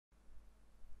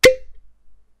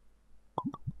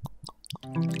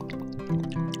Here's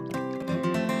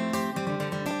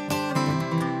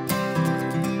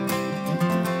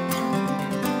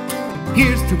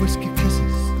to whiskey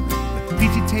kisses, the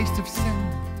peaty taste of sin.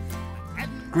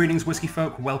 Greetings, whiskey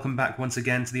folk. Welcome back once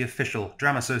again to the official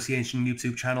Dram Association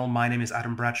YouTube channel. My name is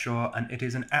Adam Bradshaw, and it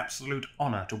is an absolute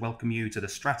honour to welcome you to the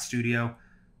Strat Studio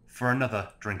for another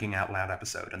Drinking Out Loud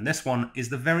episode. And this one is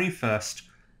the very first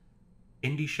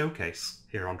Indy Showcase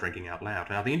here on Drinking Out Loud.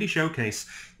 Now, the Indy Showcase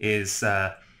is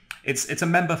it's a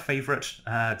member favourite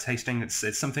tasting.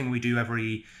 It's something we do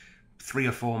every 3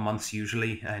 or 4 months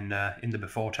usually, and in the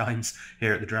before times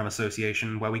here at the Dram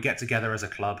Association, where we get together as a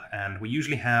club, and we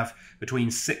usually have between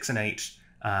 6 and 8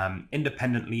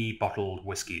 independently bottled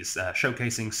whiskies,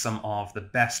 showcasing some of the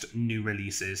best new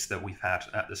releases that we've had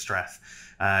at the Strath.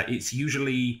 It's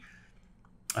usually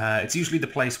the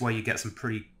place where you get some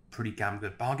pretty damn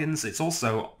good bargains. It's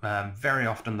also very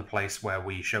often the place where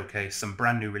we showcase some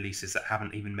brand new releases that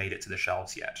haven't even made it to the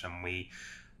shelves yet, and we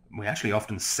actually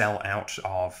often sell out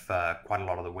of quite a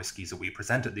lot of the whiskies that we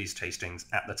present at these tastings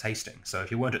at the tasting. So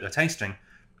if you weren't at the tasting,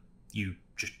 you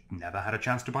just never had a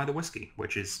chance to buy the whiskey,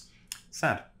 which is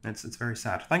sad. It's very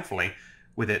sad. Thankfully,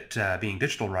 with it being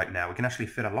digital right now, we can actually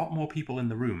fit a lot more people in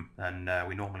the room than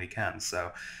we normally can.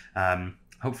 So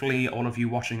hopefully all of you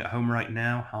watching at home right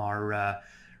now are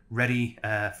ready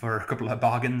for a couple of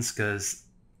bargains, because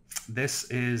this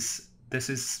is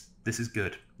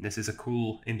good. This is a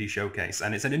cool indie showcase,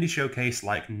 and it's an indie showcase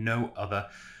like no other,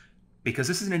 because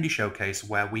this is an indie showcase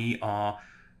where we are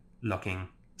looking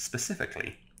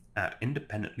specifically at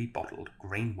independently bottled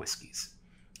grain whiskies.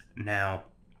 Now,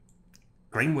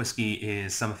 grain whiskey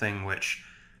is something which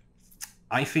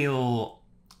I feel,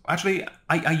 actually,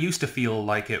 I used to feel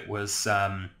like it was,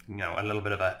 a little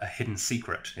bit of a hidden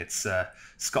secret. It's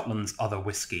Scotland's other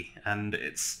whiskey, and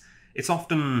it's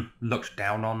often looked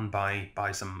down on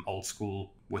by some old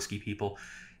school whiskey people,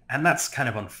 and that's kind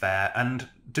of unfair. And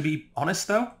to be honest,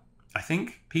 though, I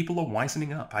think people are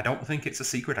wisening up. I don't think it's a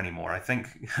secret anymore. I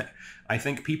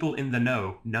think people in the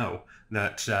know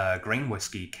that grain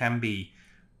whiskey can be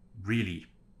really,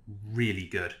 really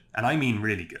good, and I mean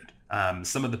really good.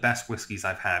 Some of the best whiskies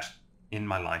I've had in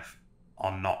my life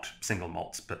are not single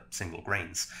malts, but single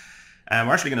grains. And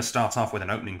we're actually going to start off with an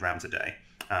opening dram today.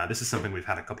 This is something we've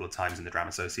had a couple of times in the Dram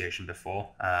Association before.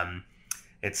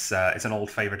 It's an old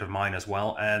favourite of mine as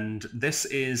well, and this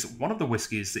is one of the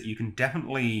whiskies that you can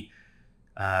definitely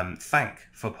thank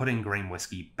for putting grain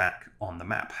whiskey back on the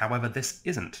map. However, this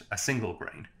isn't a single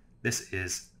grain. This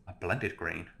is a blended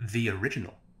grain, the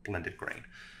original blended grain,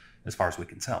 as far as we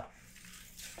can tell.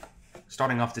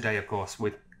 Starting off today, of course,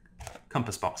 with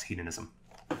Compass Box Hedonism.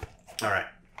 All right.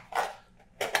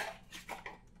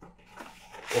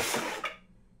 Awesome.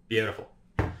 Beautiful.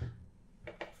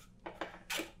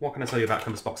 What can I tell you about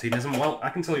Compass Box Hedonism? Well, I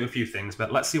can tell you a few things,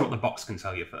 but let's see what the box can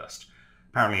tell you first.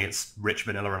 Apparently it's rich,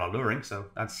 vanilla, and alluring, so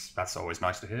that's always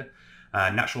nice to hear.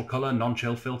 Natural colour,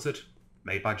 non-chill filtered,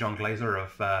 made by John Glaser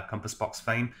of Compass Box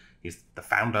fame. He's the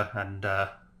founder and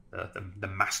the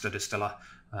master distiller.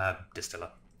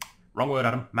 Wrong word,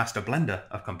 Adam. Master blender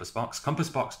of Compass Box. Compass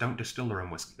Box don't distill their own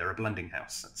whiskey. They're a blending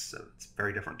house. It's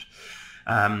very different.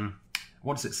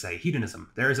 What does it say?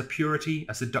 Hedonism. There is a purity,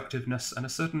 a seductiveness, and a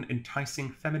certain enticing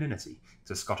femininity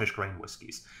to Scottish grain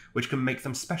whiskies, which can make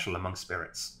them special among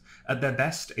spirits. At their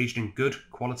best, aged in good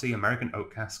quality American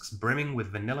oak casks, brimming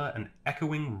with vanilla and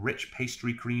echoing rich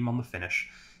pastry cream on the finish,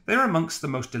 they are amongst the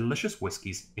most delicious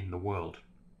whiskies in the world.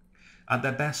 At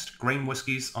their best, grain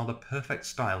whiskies are the perfect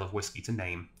style of whiskey to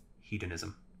name: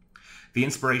 hedonism. The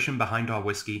inspiration behind our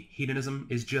whiskey, hedonism,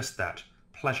 is just that: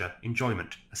 pleasure,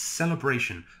 enjoyment, a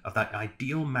celebration of that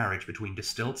ideal marriage between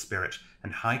distilled spirit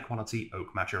and high-quality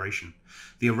oak maturation.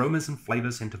 The aromas and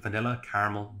flavours hint of vanilla,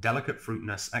 caramel, delicate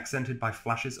fruitiness, accented by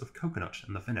flashes of coconut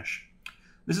in the finish.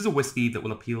 This is a whiskey that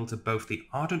will appeal to both the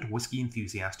ardent whiskey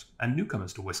enthusiast and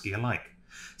newcomers to whiskey alike.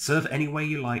 Serve any way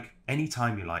you like, any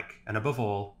time you like, and above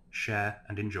all, share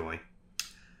and enjoy.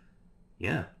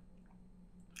 Yeah.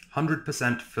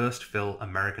 100% first fill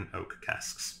American oak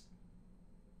casks.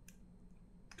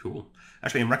 Cool.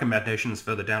 Actually, in recommendations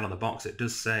further down on the box, it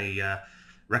does say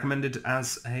recommended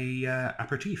as a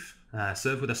aperitif.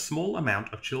 Serve with a small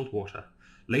amount of chilled water.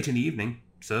 Late in the evening,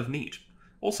 serve neat.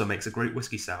 Also makes a great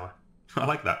whiskey sour. I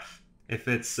like that. If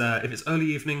it's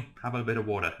early evening, have a bit of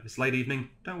water. If it's late evening,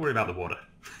 don't worry about the water.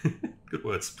 Good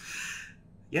words.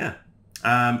 Yeah.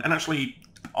 And actually,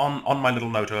 on my little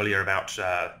note earlier about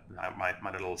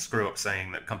my little screw-up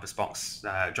saying that Compass Box,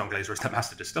 John Glaser is the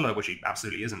master distiller, which he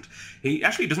absolutely isn't. He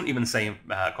actually doesn't even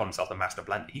call himself a master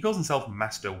blender. He calls himself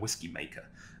master whiskey maker.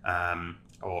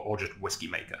 or just whiskey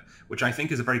maker, which I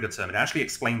think is a very good term. It actually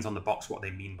explains on the box what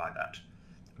they mean by that.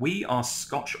 We are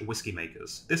Scotch whiskey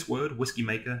makers. This word, whiskey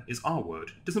maker, is our word.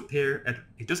 It doesn't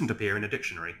appear in a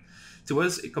dictionary. To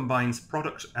us, it combines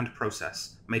product and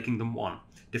process, making them one,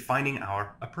 defining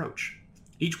our approach.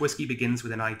 Each whiskey begins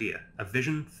with an idea, a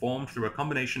vision formed through a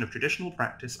combination of traditional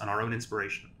practice and our own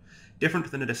inspiration. Different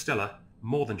than a distiller,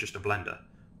 more than just a blender.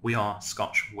 We are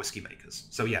Scotch whiskey makers.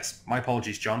 So yes, my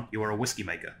apologies, John, you are a whiskey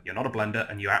maker. You're not a blender,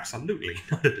 and you're absolutely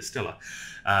not a distiller.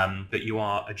 But you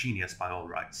are a genius by all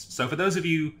rights. So for those of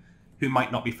you who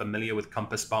might not be familiar with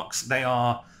Compass Box, they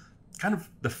are kind of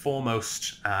the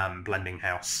foremost blending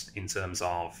house in terms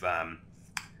of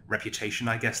reputation,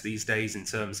 I guess, these days, in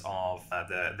terms of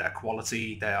their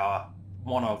quality. They are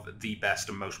one of the best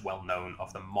and most well-known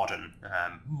of the modern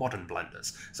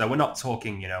blenders. So we're not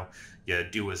talking, your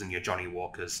Dewars and your Johnny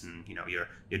Walkers and,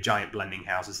 your giant blending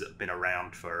houses that have been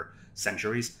around for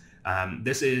centuries.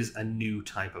 This is a new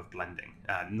type of blending,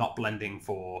 not blending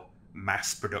for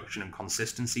mass production and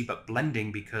consistency, but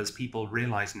blending because people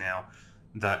realize now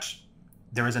that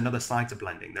there is another side to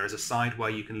blending. There is a side where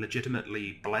you can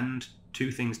legitimately blend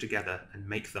two things together and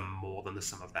make them more than the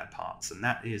sum of their parts. And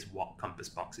that is what Compass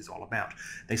Box is all about.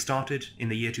 They started in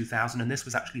the year 2000, and this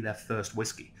was actually their first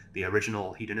whiskey, the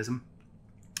original Hedonism.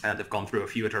 They've gone through a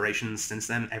few iterations since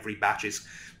then. Every batch is,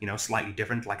 slightly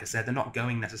different. Like I said, they're not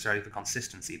going necessarily for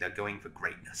consistency. They're going for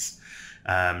greatness.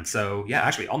 So yeah,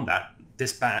 actually on that,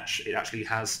 this batch, it actually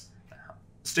has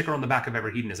sticker on the back of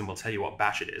every Hedonism will tell you what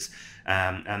batch it is.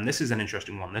 And this is an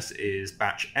interesting one. This is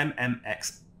batch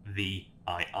MMXVII-B.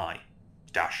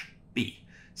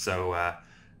 So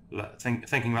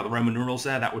thinking about the Roman numerals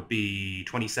there, that would be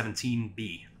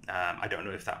 2017B. I don't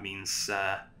know if that means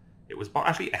it was...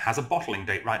 Actually, it has a bottling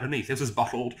date right underneath. This was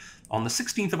bottled on the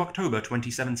 16th of October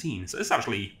 2017. So it's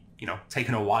actually,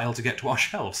 taken a while to get to our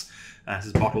shelves. This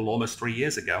is bottled almost 3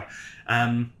 years ago.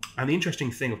 And the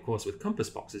interesting thing, of course, with Compass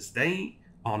Box is they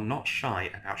are not shy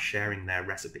about sharing their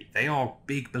recipe. They are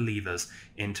big believers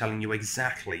in telling you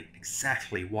exactly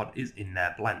what is in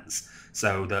their blends,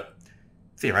 so that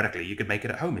theoretically you could make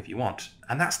it at home if you want.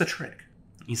 And that's the trick.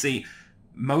 You see,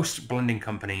 most blending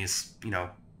companies,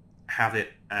 have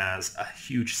it as a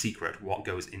huge secret what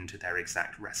goes into their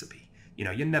exact recipe.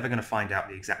 You're never going to find out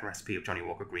the exact recipe of Johnny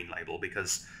Walker Green Label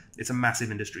because it's a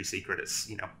massive industry secret. It's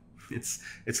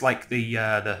like the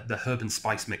herb and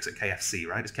spice mix at KFC,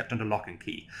 right? It's kept under lock and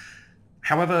key.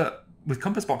 However, with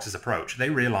Compass Box's approach, they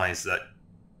realize that,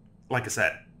 like I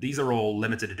said, these are all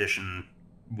limited edition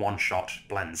one-shot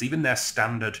blends. Even their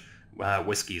standard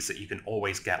whiskies that you can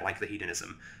always get, like the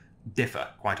Hedonism, differ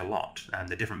quite a lot, and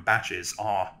the different batches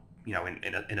are,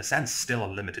 in a sense, still a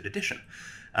limited edition.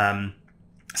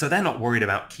 So they're not worried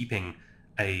about keeping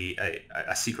a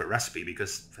secret recipe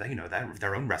because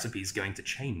their own recipe is going to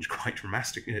change quite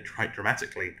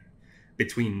dramatically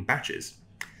between batches.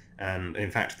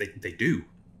 In fact, they do.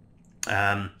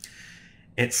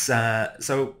 It's not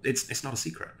a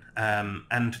secret.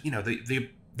 And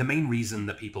the main reason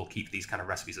that people keep these kind of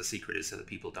recipes a secret is so that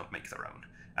people don't make their own.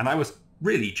 And I was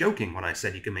really joking when I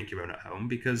said you can make your own at home,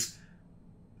 because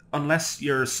unless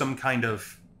you're some kind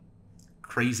of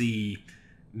crazy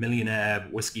millionaire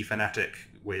whiskey fanatic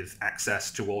with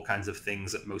access to all kinds of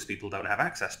things that most people don't have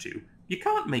access to, you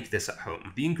can't make this at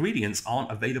home. The ingredients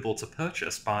aren't available to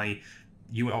purchase by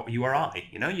you or I.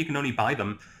 You can only buy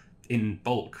them in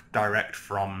bulk, direct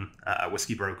from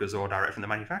whiskey brokers or direct from the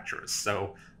manufacturers.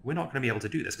 So we're not going to be able to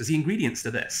do this, because the ingredients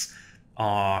to this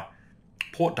are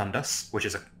Port Dundas, which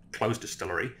is a closed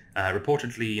distillery.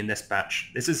 Reportedly in this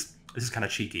batch, this is kind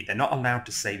of cheeky. They're not allowed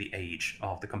to say the age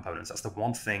of the components. That's the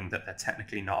one thing that they're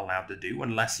technically not allowed to do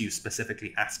unless you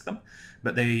specifically ask them.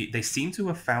 But they seem to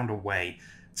have found a way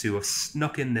to have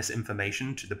snuck in this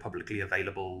information to the publicly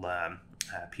available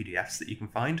PDFs that you can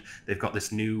find. They've got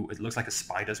this new, it looks like a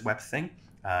spider's web thing,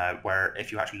 where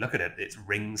if you actually look at it, it's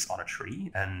rings on a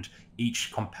tree, and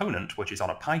each component, which is on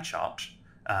a pie chart,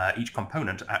 each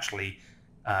component actually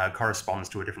corresponds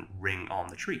to a different ring on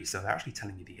the tree. So they're actually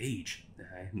telling you the age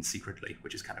secretly,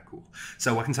 which is kind of cool.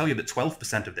 So I can tell you that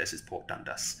 12% of this is Port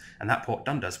Dundas, and that Port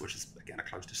Dundas, which is again a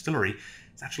closed distillery,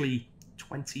 is actually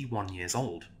 21 years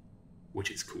old,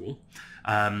 which is cool.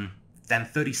 Then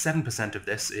 37% of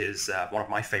this is one of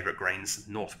my favourite grains,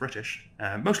 North British.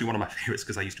 Mostly one of my favourites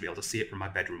because I used to be able to see it from my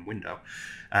bedroom window.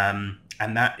 And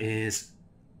that is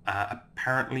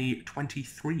apparently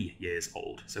 23 years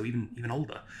old, so even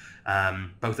older.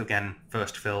 Both again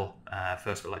first fill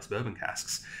ex-bourbon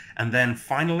casks. And then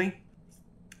finally,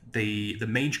 the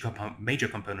major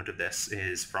component of this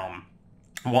is from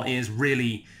what is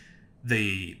really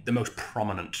the most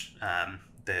prominent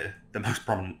the most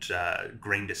prominent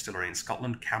grain distillery in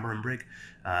Scotland, Cameron Brig,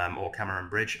 or Cameron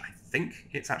Bridge. I think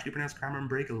it's actually pronounced Cameron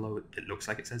Brig, although it looks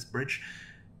like it says Bridge.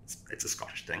 It's a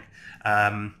Scottish thing.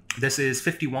 This is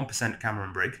 51%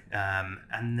 Cameron Brig,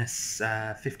 and this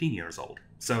 15 years old.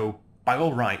 So by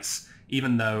all rights,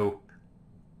 even though,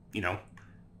 you know,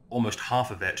 almost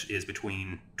half of it is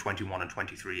between 21 and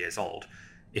 23 years old,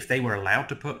 if they were allowed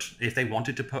to put, if they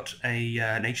wanted to put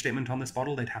an age statement on this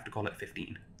bottle, they'd have to call it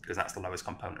 15, because that's the lowest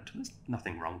component. There's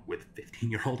nothing wrong with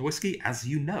 15-year-old whiskey, as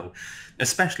you know,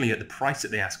 especially at the price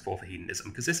that they ask for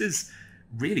hedonism, because this is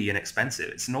really inexpensive.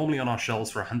 It's normally on our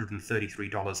shelves for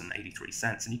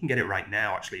 $133.83, and you can get it right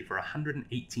now, actually, for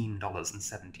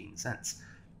 $118.17,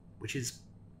 which is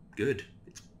good.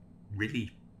 It's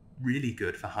really, really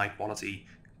good for high-quality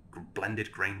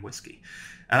blended grain whiskey.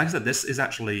 And like I said, this is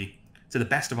actually, to the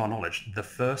best of our knowledge, the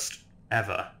first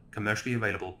ever commercially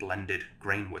available blended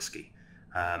grain whiskey.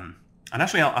 And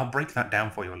actually, I'll break that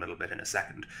down for you a little bit in a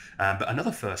second. But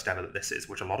another first ever that this is,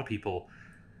 which a lot of people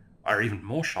are even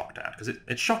more shocked at, because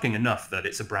it's shocking enough that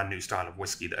it's a brand new style of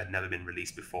whiskey that had never been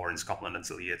released before in Scotland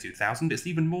until the year 2000. It's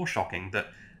even more shocking that,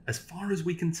 as far as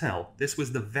we can tell, this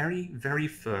was the very, very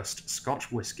first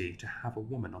Scotch whiskey to have a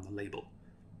woman on the label.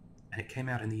 And it came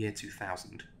out in the year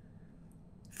 2000.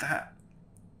 That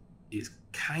is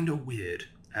kind of weird,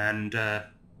 and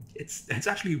it's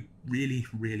actually really,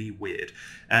 really weird.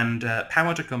 And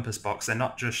Power to Compass Box, they're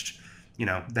not just, you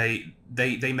know, they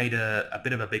made a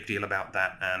bit of a big deal about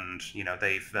that, and you know,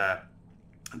 they've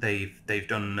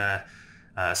done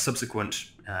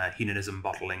subsequent hedonism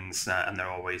bottlings, and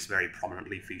they're always very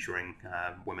prominently featuring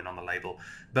women on the label.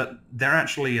 But they're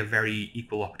actually a very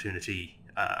equal opportunity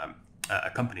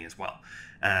a company as well.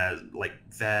 Like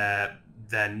their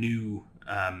new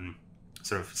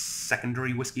sort of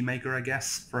secondary whiskey maker, I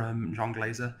guess, from John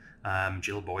Glaser,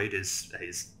 Jill Boyd,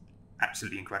 is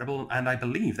absolutely incredible, and I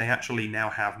believe they actually now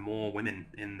have more women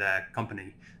in their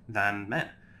company than men,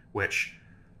 which,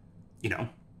 you know,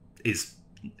 is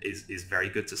very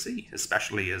good to see,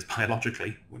 especially as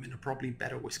biologically women are probably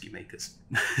better whiskey makers,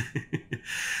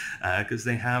 because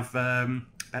they have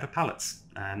better palates,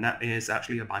 and that is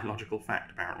actually a biological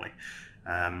fact, apparently,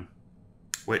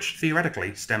 which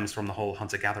theoretically stems from the whole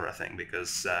hunter-gatherer thing,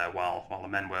 because while the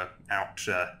men were out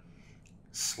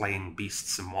slaying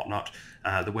beasts and whatnot,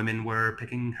 the women were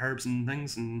picking herbs and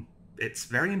things, and it's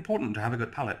very important to have a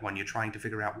good palate when you're trying to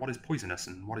figure out what is poisonous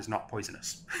and what is not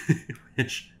poisonous,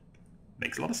 which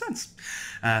makes a lot of sense.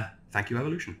 Thank you,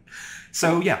 evolution.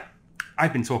 So yeah,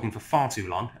 I've been talking for far too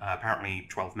long, apparently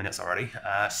 12 minutes already,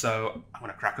 so I'm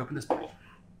going to crack open this bottle.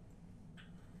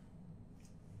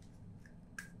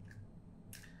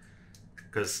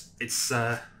 Because it's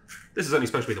this is only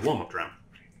supposed to be the warm-up dram.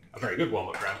 A very good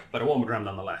warm-up dram, but a warm-up dram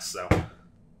nonetheless, so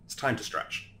it's time to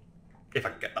stretch. If I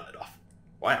can get that lid off.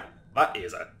 Wow, that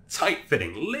is a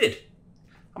tight-fitting lid.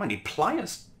 I might need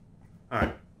pliers. Alright,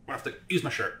 I'm going to have to use my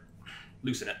shirt.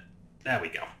 Loosen it. There we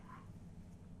go.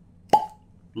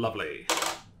 Lovely.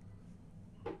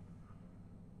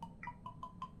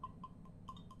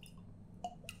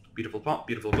 Beautiful pop,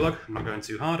 beautiful glug. I'm not going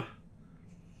too hard.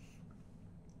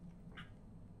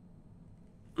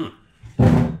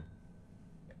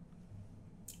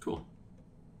 Cool.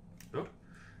 Good.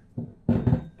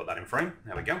 Put that in frame.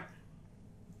 There we go.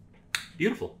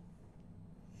 Beautiful.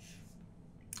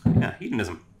 Yeah,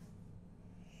 hedonism.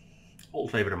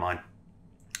 Old favourite of mine.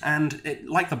 And it,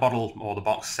 like the bottle, or the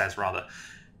box says rather,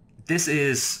 this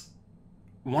is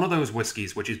one of those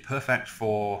whiskies which is perfect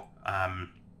for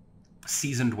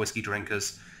seasoned whiskey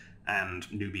drinkers and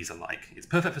newbies alike. It's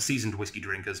perfect for seasoned whiskey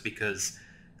drinkers because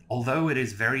although it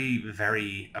is very,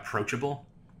 very approachable,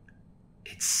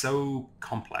 it's so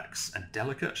complex and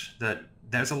delicate that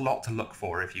there's a lot to look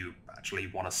for if you actually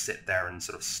want to sit there and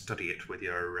sort of study it with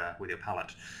your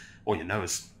palate or your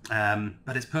nose.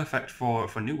 But it's perfect for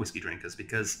new whiskey drinkers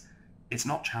because it's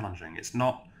not challenging. It's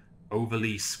not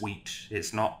overly sweet.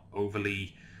 It's not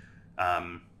overly,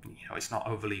 it's not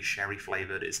overly sherry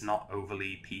flavored. It's not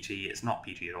overly peaty. It's not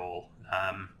peaty at all.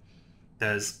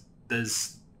 There's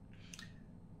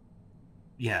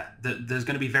going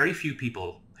to be very few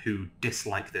people who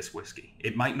dislike this whiskey.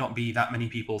 It might not be that many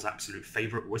people's absolute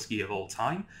favorite whiskey of all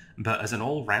time, but as an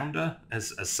all-rounder,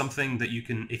 as something that you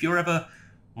can, if you're ever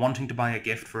wanting to buy a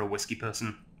gift for a whiskey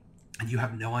person and you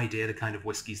have no idea the kind of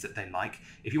whiskeys that they like,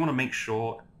 if you want to make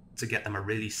sure to get them a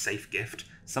really safe gift,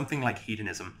 something like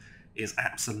hedonism is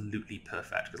absolutely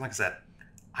perfect. Because like I said,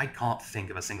 I can't think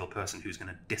of a single person who's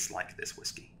going to dislike this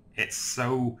whiskey. It's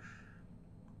so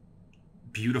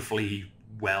beautifully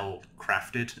well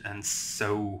crafted and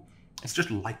so it's just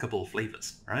likable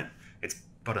flavors, right? It's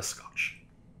butterscotch.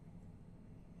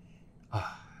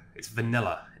 It's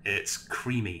vanilla, it's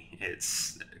creamy,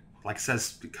 it's, like it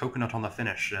says, coconut on the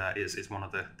finish is one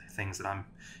of the things that I'm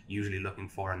usually looking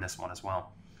for in this one as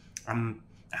well. I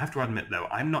have to admit, though,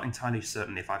 I'm not entirely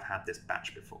certain if I've had this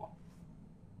batch before.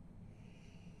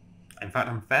 In fact,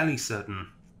 I'm fairly certain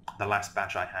the last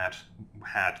batch I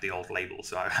had the old label,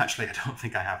 so I don't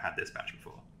think I have had this batch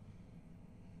before.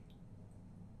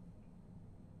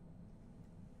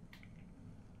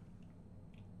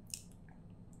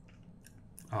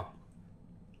 Oh.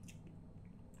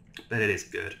 But it is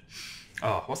good.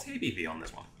 Oh, what's the ABV on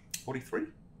this one? 43?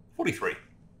 43.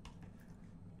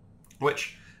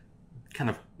 Which kind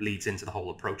of leads into the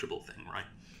whole approachable thing, right?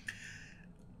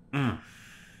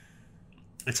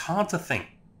 It's hard to think.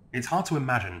 It's hard to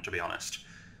imagine, to be honest,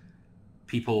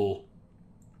 people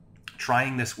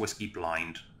trying this whiskey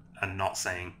blind and not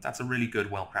saying, that's a really good,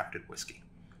 well-crafted whiskey.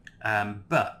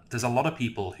 But there's a lot of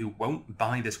people who won't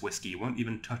buy this whiskey, won't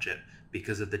even touch it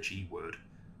because of the G word.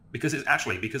 Because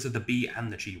of the B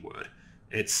and the G word.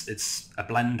 It's a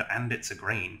blend and it's a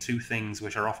grain, two things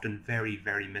which are often very,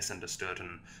 very misunderstood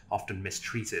and often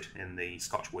mistreated in the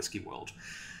Scotch whiskey world.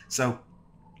 So,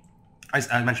 as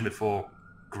I mentioned before,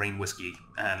 grain whiskey,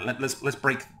 and let's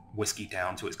break whiskey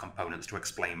down to its components to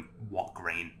explain what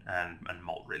grain and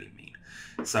malt really mean.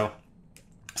 So,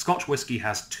 Scotch whiskey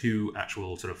has two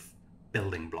actual sort of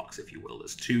building blocks, if you will.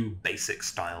 There's two basic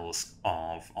styles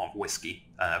of whiskey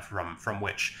from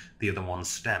which the other ones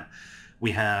stem.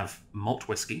 We have malt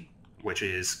whiskey, which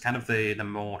is kind of the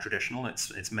more traditional.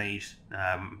 It's made,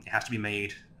 it has to be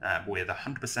made with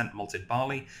 100% malted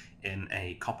barley in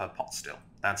a copper pot still.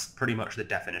 That's pretty much the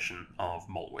definition of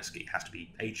malt whiskey. It has to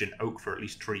be aged in oak for at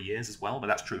least 3 years as well, but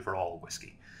that's true for all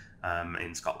whiskey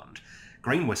in Scotland.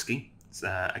 Grain whiskey,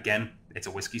 again, it's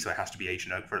a whiskey, so it has to be aged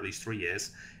in oak for at least 3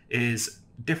 years, is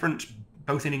different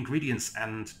both in ingredients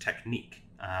and technique.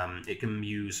 It can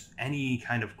use any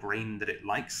kind of grain that it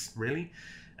likes, really,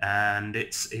 and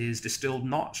it is distilled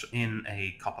not in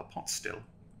a copper pot still,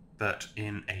 but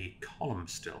in a column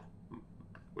still,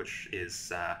 which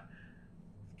is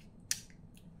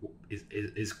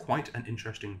quite an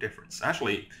interesting difference.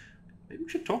 Actually, maybe we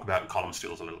should talk about column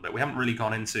stills a little bit. We haven't really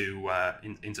gone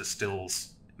into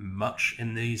stills much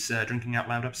in these Drinking Out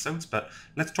Loud episodes, but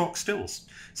let's talk stills.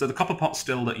 So the copper pot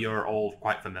still that you're all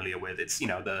quite familiar with, it's,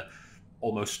 the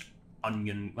almost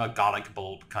onion, garlic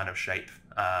bulb kind of shape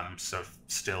sort of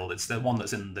still. It's the one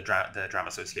that's in the Dram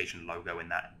Association logo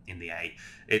in the A.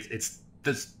 It's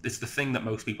the thing that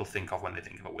most people think of when they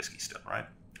think of a whiskey still, right?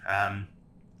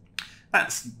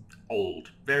 That's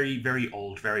old, very, very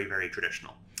old, very, very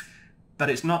traditional. But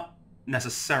it's not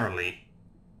necessarily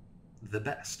the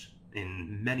best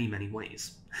in many, many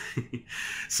ways.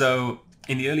 So,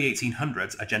 in the early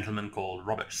 1800s, a gentleman called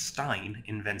Robert Stein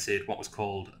invented what was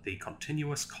called the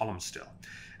continuous column still.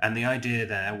 And the idea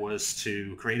there was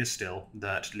to create a still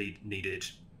that needed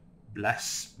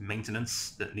less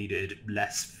maintenance, that needed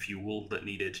less fuel, that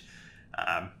needed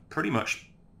pretty much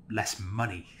less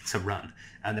money to run,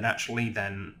 and that actually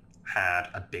then had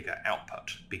a bigger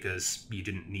output because you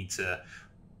didn't need to.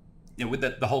 With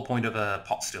the whole point of a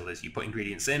pot still is you put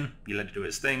ingredients in, you let it do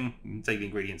its thing, you take the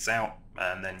ingredients out,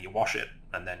 and then you wash it,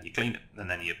 and then you clean it, and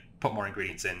then you put more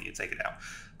ingredients in, you take it out.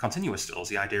 Continuous stills,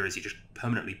 the idea is you're just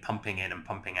permanently pumping in and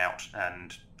pumping out,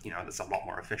 and that's a lot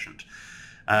more efficient.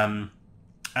 And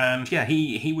yeah,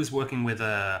 he was working with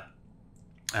a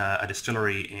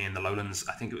distillery in the Lowlands.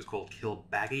 I think it was called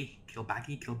Kilbeggy.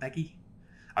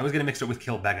 I was getting mixed up with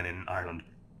Kilbeggan in Ireland.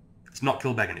 It's not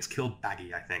Kilbeggan, it's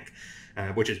Kilbeggy, I think,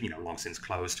 which is long since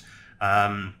closed.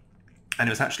 And it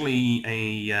was actually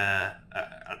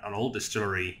an old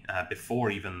distillery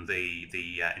before even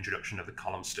the introduction of the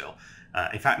column still.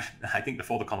 In fact, I think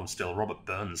before the column still, Robert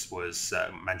Burns was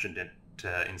mentioned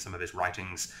in some of his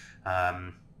writings. He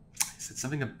said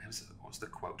something. What was the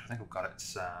quote? I think I've got it.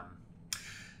 It's,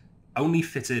 only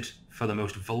fitted for the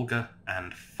most vulgar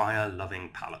and fire-loving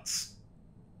palates.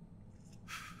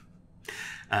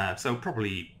 So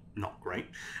probably not great.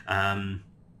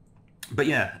 But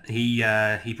yeah,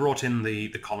 he brought in the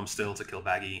column still to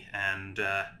Kilbeggy, and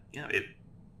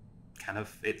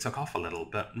it took off a little,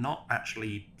 but not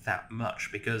actually that much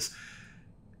because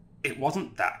it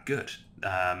wasn't that good.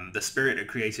 The spirit it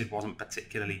created wasn't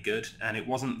particularly good, and it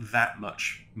wasn't that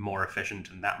much more efficient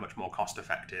and that much more cost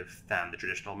effective than the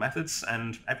traditional methods,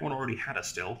 and everyone already had a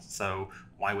still, so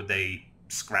why would they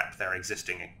scrap their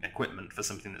existing equipment for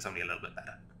something that's only a little bit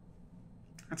better?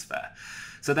 That's fair.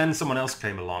 So then someone else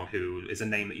came along who is a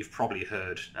name that you've probably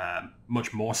heard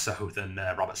much more so than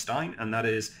Robert Stein, and that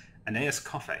is Aeneas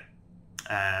Coffey.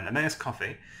 And Aeneas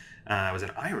Coffey was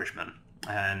an Irishman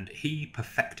and he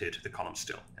perfected the column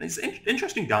still. And he's an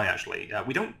interesting guy, actually.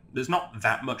 There's not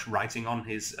that much writing on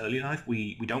his early life.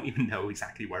 We don't even know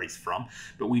exactly where he's from,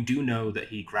 but we do know that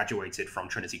he graduated from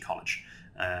Trinity College.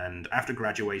 And after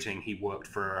graduating, he worked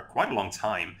for quite a long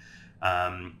time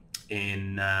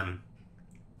in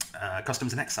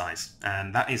customs and excise.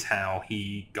 And that is how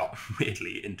he got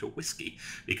weirdly into whiskey,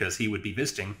 because he would be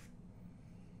visiting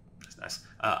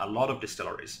a lot of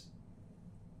distilleries.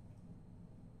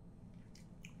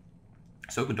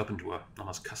 It's opened up into a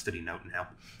almost custody note now.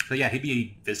 So yeah, he'd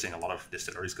be visiting a lot of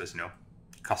distilleries because,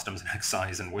 customs and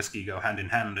excise and whiskey go hand in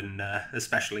hand, and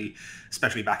especially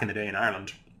back in the day in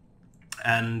Ireland.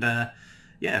 And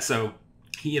so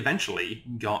he eventually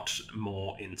got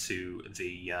more into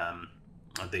the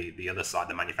other side,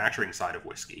 the manufacturing side of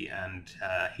whiskey, and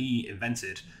he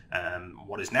invented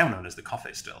what is now known as the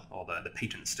coffee still, or the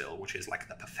patent still, which is like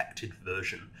the perfected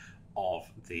version of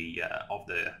the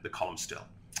column still.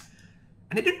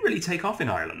 And it didn't really take off in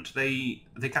Ireland. They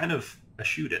kind of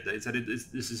eschewed it. They said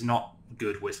this is not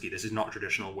good whiskey. This is not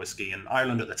traditional whiskey. And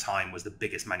Ireland at the time was the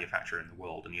biggest manufacturer in the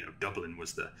world, and Dublin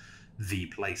was the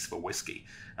place for whiskey.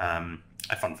 A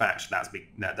fun fact: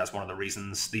 that's one of the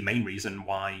reasons, the main reason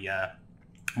why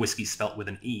whiskey's spelt with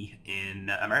an E in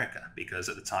America, because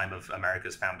at the time of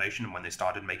America's foundation and when they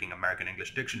started making American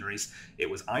English dictionaries, it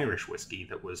was Irish whiskey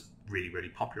that was really, really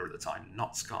popular at the time,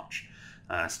 not Scotch.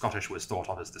 Scottish was thought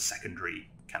of as the secondary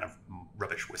kind of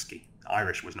rubbish whiskey.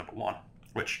 Irish was number one,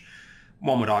 which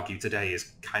one would argue today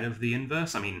is kind of the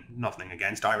inverse. I mean, nothing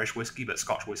against Irish whiskey, but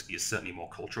Scotch whiskey is certainly more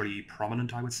culturally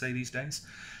prominent, I would say, these days.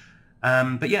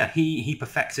 But yeah, he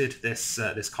perfected this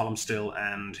column still,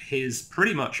 and his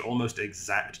pretty much almost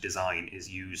exact design is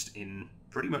used in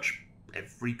pretty much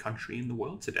every country in the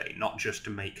world today, not just to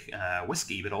make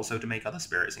whiskey, but also to make other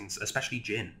spirits, especially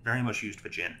gin, very much used for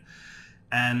gin.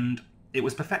 And it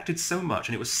was perfected so much,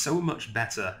 and it was so much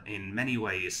better in many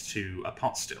ways to a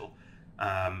pot still,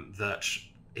 that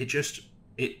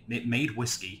it made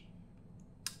whiskey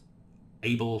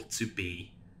able to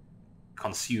be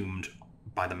consumed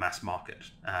by the mass market,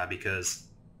 because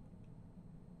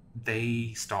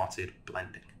they started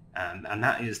blending. And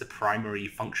that is the primary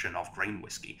function of grain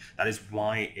whiskey. That is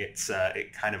why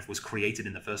it kind of was created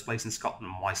in the first place in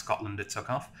Scotland, and why Scotland it took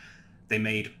off. They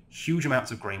made huge amounts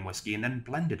of grain whiskey and then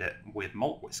blended it with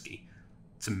malt whiskey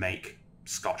to make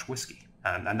Scotch whiskey.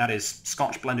 And that is,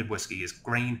 Scotch blended whiskey is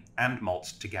grain and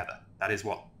malt together. That is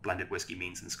what blended whiskey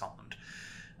means in Scotland.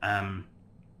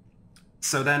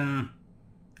 So then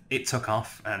it took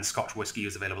off, and Scotch whiskey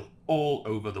is available all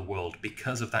over the world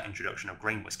because of that introduction of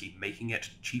grain whiskey, making it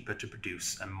cheaper to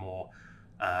produce and more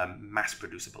mass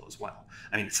producible as well.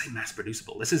 I mean, say mass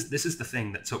producible. This is the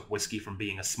thing that took whiskey from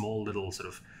being a small little sort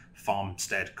of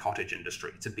farmstead cottage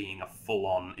industry to being a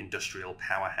full-on industrial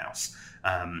powerhouse.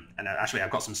 And actually,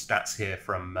 I've got some stats here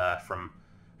from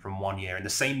 1 year. In the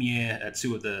same year,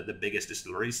 two of the biggest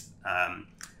distilleries,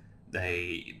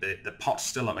 the pot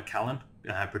still at Macallan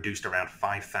produced around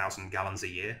 5,000 gallons a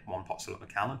year, one pot still at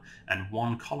Macallan, and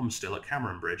one column still at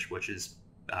Cameron Bridge, which is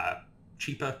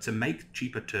cheaper to make,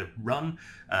 cheaper to run,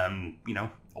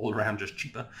 all around just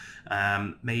cheaper,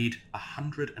 made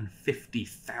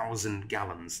 150,000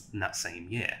 gallons in that same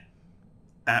year.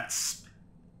 That's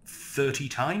 30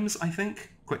 times, I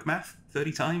think, quick math,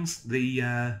 30 times the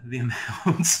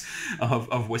amount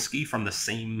of whiskey from the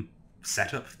same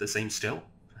setup, the same still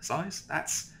size.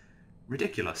 That's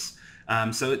ridiculous.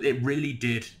 So it really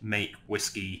did make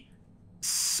whiskey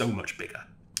so much bigger.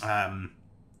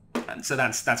 And so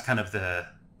that's kind of the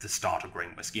start of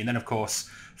grain whiskey. And then, of course,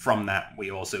 from that,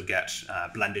 we also get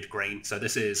blended grain. So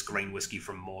this is grain whiskey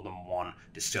from more than one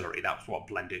distillery. That's what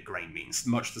blended grain means.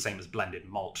 Much the same as blended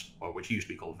malt, or which used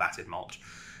to be called vatted malt,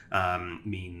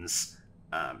 means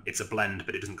it's a blend,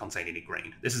 but it doesn't contain any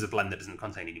grain. This is a blend that doesn't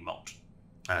contain any malt.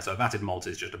 So a vatted malt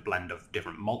is just a blend of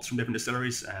different malts from different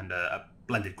distilleries, and a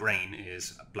blended grain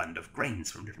is a blend of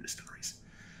grains from different distilleries.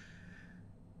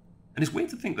 And it's weird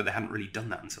to think that they hadn't really done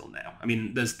that until now. I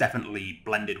mean, there's definitely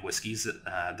blended whiskies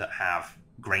that have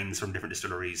grains from different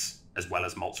distilleries as well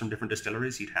as malts from different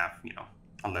distilleries. You'd have,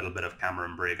 a little bit of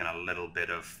Cameron Brigg and a little bit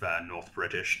of North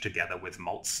British together with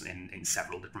malts in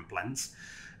several different blends.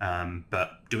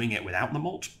 But doing it without the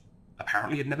malt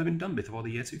apparently had never been done before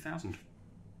the year 2000.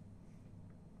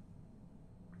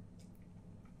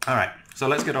 All right, so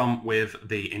let's get on with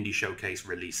the Indy Showcase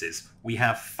releases. We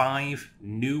have 5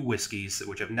 new whiskies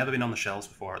which have never been on the shelves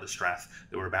before at the Strath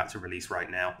that we're about to release right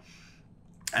now.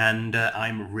 And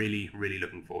I'm really, really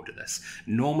looking forward to this.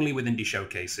 Normally with Indy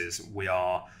Showcases, we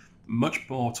are much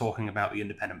more talking about the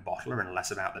independent bottler and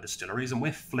less about the distilleries, and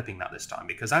we're flipping that this time,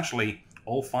 because actually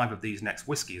all 5 of these next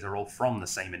whiskies are all from the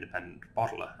same independent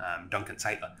bottler, Duncan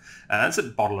Taylor. That's a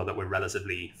bottler that we're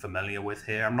relatively familiar with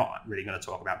here. I'm not really going to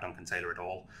talk about Duncan Taylor at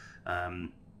all.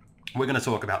 We're going to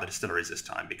talk about the distilleries this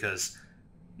time, because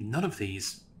none of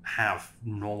these have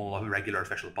normal or regular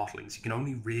official bottlings. You can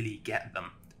only really get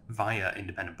them via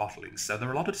independent bottlings. So there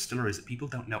are a lot of distilleries that people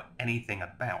don't know anything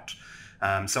about.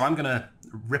 So I'm going to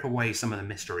rip away some of the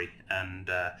mystery and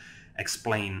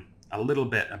explain a little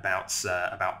bit about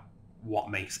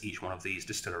what makes each one of these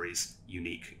distilleries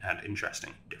unique and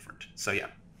interesting, different. So yeah,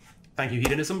 thank you,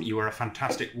 Hedonism. You were a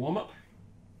fantastic warm-up.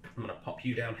 I'm going to pop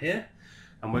you down here,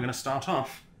 and we're going to start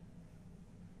off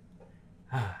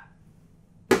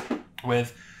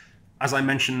with, as I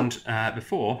mentioned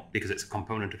before, because it's a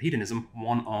component of hedonism,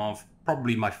 one of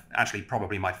probably my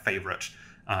favorite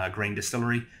grain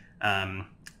distillery.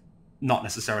 Not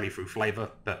necessarily through flavor,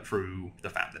 but through the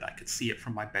fact that I could see it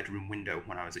from my bedroom window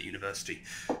when I was at university.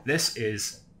 This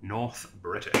is North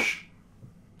British.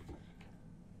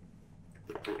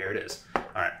 Here it is. All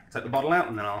right, take the bottle out,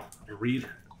 and then I'll read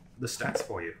the stats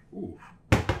for you. Ooh,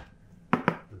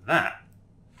 that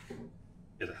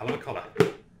is a hell of a colour.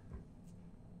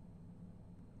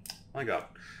 My God.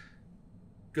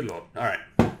 Good Lord. All right.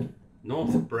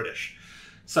 North British.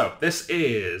 So this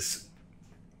is,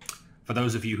 for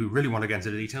those of you who really want to get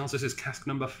into the details, this is cask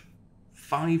number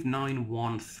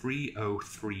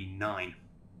 5913039.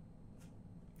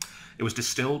 It was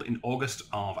distilled in August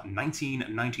of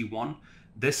 1991.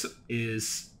 This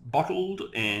is bottled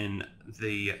in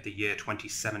the year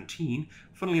 2017,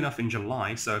 funnily enough in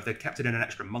July, so if they'd kept it in an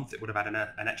extra month, it would have had an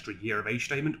extra year of age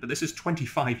statement, but this is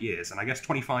 25 years, and I guess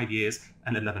 25 years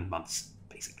and 11 months,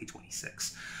 basically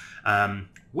 26.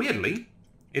 Weirdly,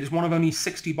 it is one of only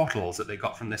 60 bottles that they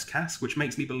got from this cask, which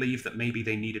makes me believe that maybe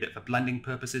they needed it for blending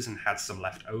purposes and had some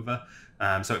left over.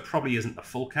 So it probably isn't the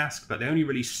full cask, but they only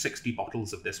released 60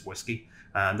 bottles of this whiskey.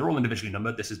 They're all individually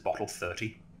numbered. This is bottle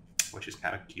 30, which is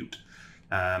kind of cute.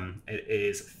 It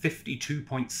is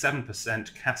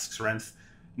 52.7% cask strength,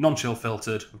 non-chill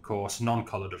filtered, of course,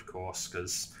 non-coloured, of course,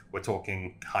 because we're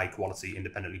talking high-quality,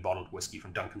 independently bottled whiskey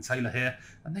from Duncan Taylor here,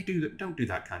 and they don't do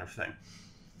that kind of thing.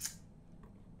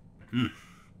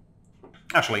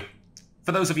 Actually,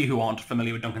 for those of you who aren't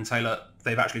familiar with Duncan Taylor,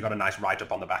 they've actually got a nice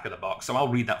write-up on the back of the box, so I'll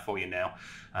read that for you now,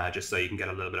 just so you can get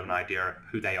a little bit of an idea of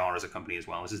who they are as a company as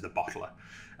well. This is the bottler.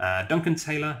 Duncan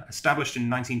Taylor, established in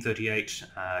 1938,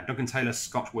 Duncan Taylor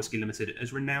Scotch Whisky Limited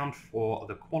is renowned for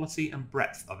the quality and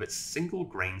breadth of its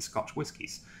single-grain Scotch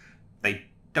whiskies. They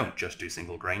don't just do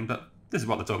single grain, but this is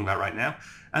what they're talking about right now,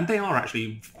 and they are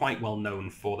actually quite well known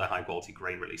for their high-quality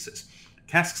grain releases.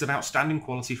 Casks of outstanding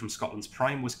quality from Scotland's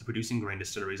prime whisky-producing grain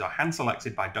distilleries are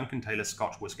hand-selected by Duncan Taylor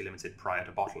Scotch Whisky Limited prior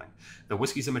to bottling. The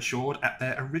whiskies are matured at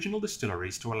their original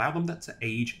distilleries to allow them to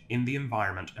age in the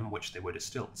environment in which they were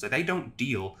distilled. So they don't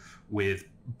deal with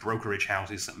brokerage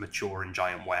houses that mature in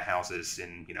giant warehouses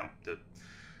in, I don't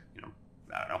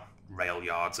know, rail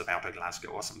yards of outer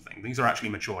Glasgow or something. These are actually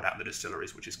matured at the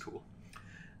distilleries, which is cool.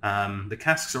 The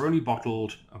casks are only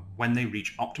bottled when they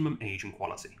reach optimum age and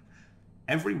quality.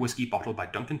 Every whiskey bottled by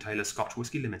Duncan Taylor Scotch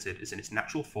Whisky Limited is in its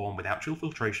natural form, without chill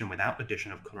filtration, without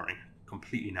addition of colouring.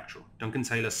 Completely natural. Duncan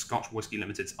Taylor Scotch Whisky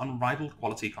Limited's unrivaled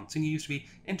quality continues to be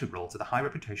integral to the high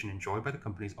reputation enjoyed by the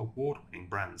company's award-winning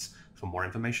brands. For more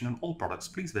information on all products,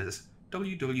 please visit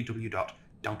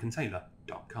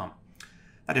www.duncantaylor.com.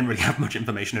 I didn't really have much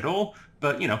information at all,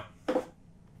 but,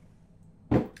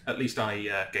 at least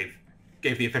I gave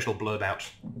the official blurb out.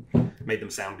 Made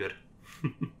them sound good.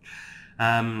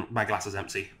 My glass is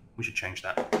empty. We should change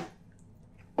that.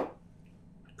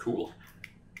 Cool.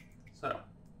 So,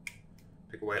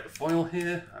 pick away at the foil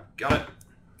here. I've got it.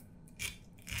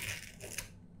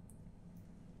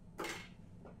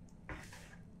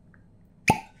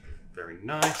 Very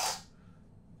nice.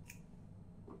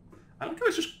 I like how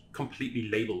it's just completely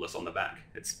labelless on the back.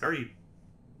 It's very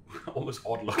almost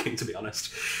odd looking, to be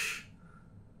honest.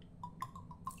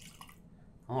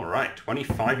 All right,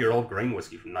 25-year-old grain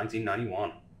whiskey from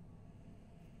 1991.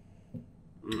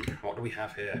 What do we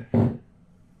have here?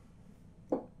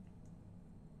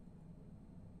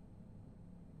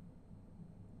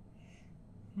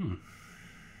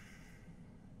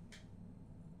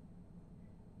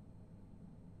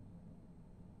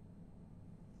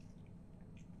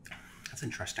 That's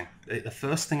interesting. The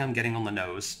first thing I'm getting on the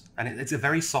nose, and it's a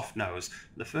very soft nose,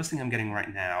 the first thing I'm getting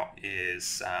right now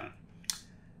is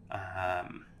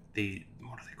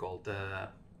what are they called? The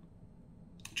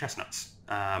chestnuts.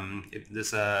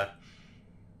 There's a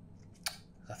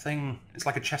a thing. It's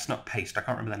like a chestnut paste. I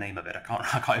can't remember the name of it. I can't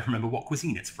even remember what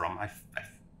cuisine it's from. I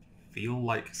feel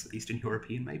like it's Eastern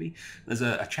European, maybe. There's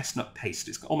a chestnut paste.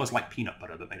 It's almost like peanut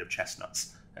butter, but made of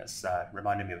chestnuts. It's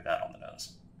reminding me of that on the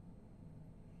nose.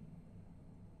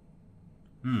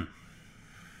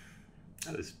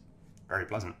 That is very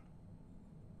pleasant.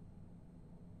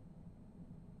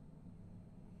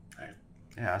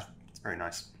 Yeah, it's very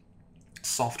nice.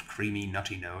 Soft, creamy,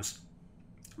 nutty nose.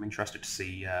 I'm interested to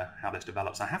see how this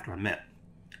develops. I have to admit,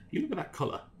 you look at that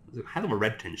colour. There's a hell of a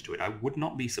red tinge to it. I would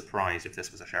not be surprised if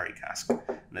this was a sherry cask.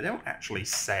 And they don't actually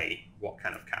say what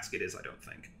kind of cask it is, I don't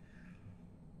think.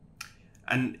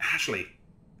 And actually,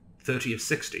 30 of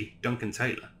 60, Duncan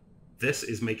Taylor. This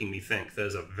is making me think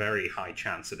there's a very high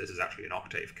chance that this is actually an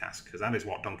octave cask, because that is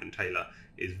what Duncan Taylor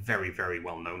is very, very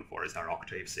well known for, is their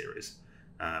octave series.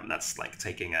 That's like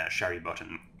taking a sherry butt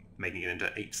and making it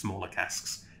into 8 smaller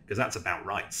casks, because that's about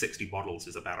right. 60 bottles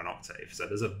is about an octave. So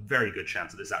there's a very good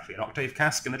chance that this is actually an octave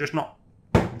cask, and they're just not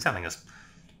telling us,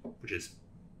 which is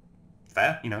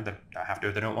fair. You know, they have to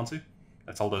if they don't want to.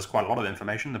 They've told us quite a lot of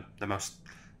information, the most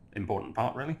important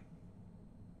part, really.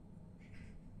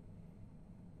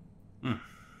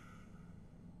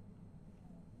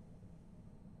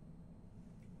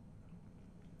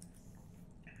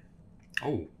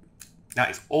 Oh,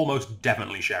 that is almost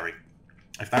definitely sherry.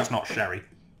 If that's not sherry,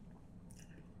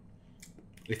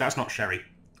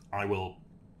 I will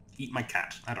eat my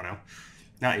cat. I don't know.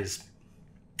 That is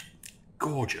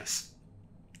gorgeous.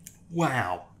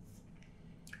 Wow.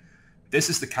 This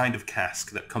is the kind of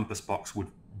cask that Compass Box would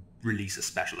release a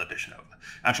special edition over.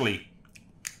 Actually,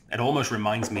 it almost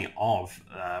reminds me of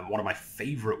one of my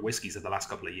favourite whiskies of the last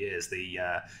couple of years, the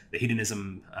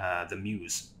Hedonism, the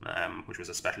Muse, which was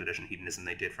a special edition Hedonism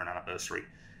they did for an anniversary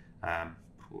a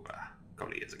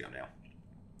couple of years ago now.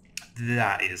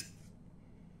 That is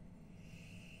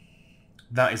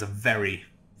a very,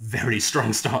 very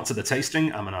strong start to the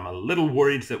tasting. I mean, I'm a little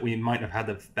worried that we might have had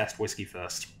the best whiskey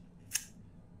first.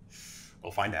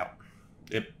 We'll find out.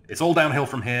 It's all downhill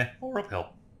from here, or uphill.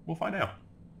 We'll find out.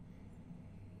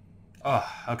 Oh,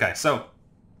 okay, so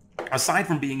aside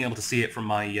from being able to see it from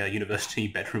my university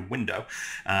bedroom window,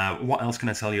 what else can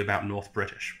I tell you about North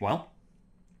British? Well,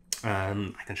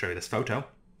 I can show you this photo.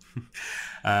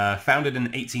 Founded in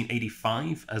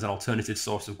 1885 as an alternative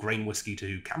source of grain whiskey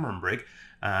to Cameron Brig,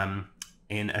 in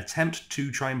an attempt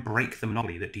to try and break the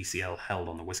monopoly that DCL held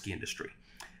on the whiskey industry.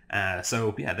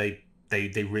 So yeah,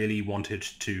 they really wanted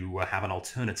to have an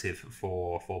alternative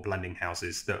for blending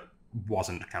houses that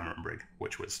wasn't Cameron Brig,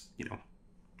 which was, you know,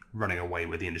 running away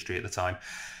with the industry at the time.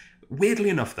 Weirdly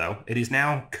enough, though, it is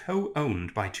now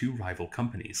co-owned by 2 rival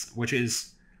companies, which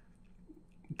is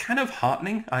kind of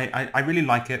heartening. I really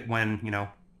like it when, you know,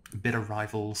 bitter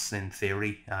rivals, in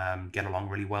theory, get along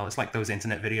really well. It's like those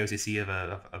internet videos you see of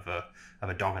a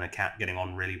dog and a cat getting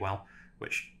on really well,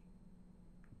 which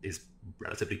is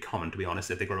relatively common, to be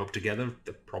honest. If they grow up together,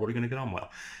 they're probably going to get on well.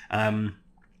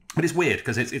 But it's weird,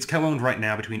 because it's co-owned right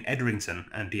now between Edrington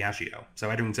and Diageo. So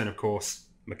Edrington, of course,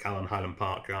 Macallan Highland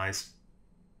Park guys.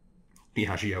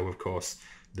 Diageo, of course,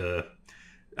 the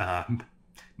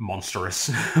monstrous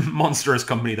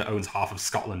company that owns half of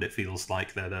Scotland. It feels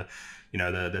like they're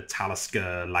the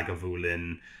Talisker,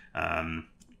 Lagavulin,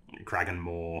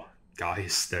 Cragganmore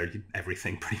guys. They're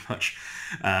everything pretty much.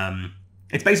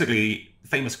 It's basically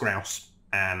Famous Grouse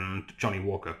and Johnny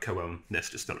Walker co-own this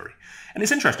distillery. And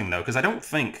it's interesting, though, because I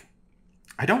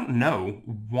don't know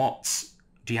what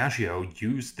Diageo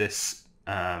used this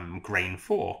grain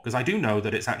for, because I do know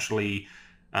that it's actually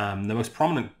the most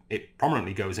prominent. It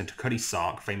prominently goes into Cuddy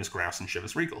Sark, Famous Grouse, and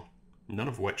Chivas Regal. None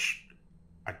of which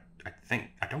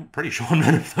I'm pretty sure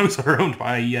none of those are owned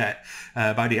by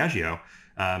Diageo.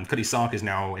 Cuddy Sark is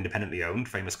now independently owned.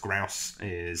 Famous Grouse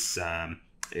is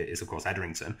of course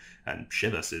Edrington, and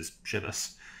Chivas is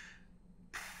Chivas.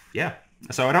 Yeah.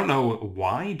 So I don't know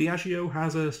why Diageo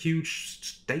has a huge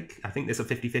stake. I think there's a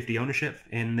 50-50 ownership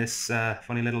in this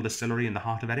funny little distillery in the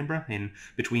heart of Edinburgh, in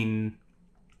between,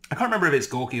 I can't remember if it's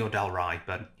Gorky or Dalry,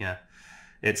 but yeah,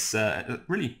 it's a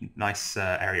really nice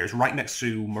area. It's right next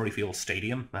to Murrayfield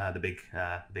Stadium, the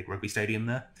big rugby stadium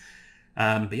there.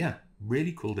 But yeah,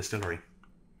 really cool distillery.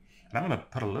 And I'm going to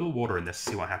put a little water in this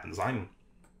to see what happens. I'm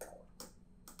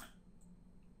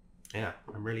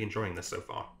really enjoying this so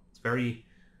far. It's very,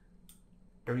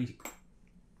 very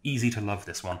easy to love,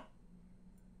 this one.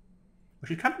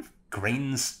 Which is kind of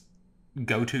grain's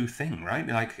go-to thing, right?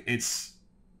 Like, it's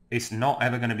not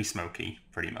ever going to be smoky,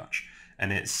 pretty much.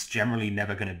 And it's generally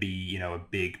never going to be, you know, a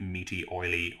big, meaty,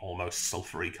 oily, almost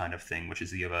sulfury kind of thing, which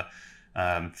is the other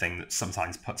thing that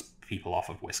sometimes puts people off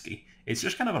of whiskey. It's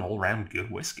just kind of an all-round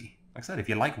good whiskey. Like I said, if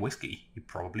you like whiskey, you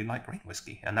probably like grain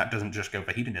whiskey. And that doesn't just go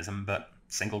for hedonism, but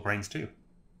single grains too.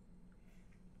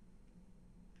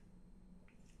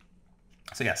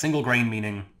 So yeah, single grain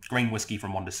meaning grain whiskey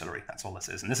from one distillery. That's all this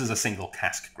is. And this is a single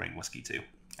cask grain whiskey too.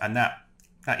 And that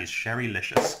is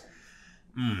sherry-licious.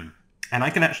 And I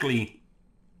can actually...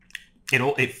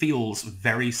 It feels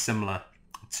very similar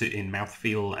to in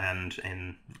mouthfeel and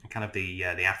in kind of the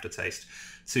aftertaste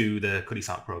to the Cutty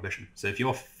Sark Prohibition. So if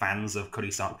you're fans of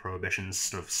Cutty Sark Prohibition's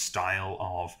sort of style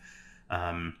of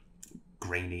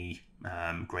grainy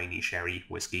sherry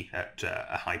whiskey at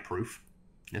a high proof,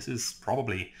 this is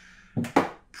probably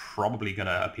going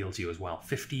to appeal to you as well.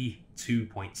 52.7%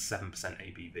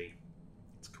 ABV.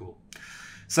 It's cool.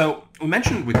 So we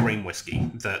mentioned with grain whiskey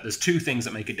that there's two things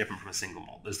that make it different from a single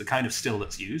malt. There's the kind of still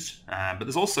that's used, but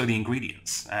there's also the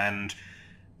ingredients. And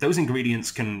those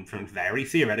ingredients can vary.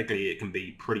 Theoretically, it can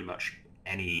be pretty much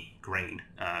any grain.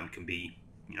 It could be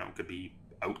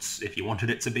oats if you wanted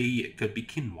it to be. It could be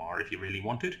quinoa if you really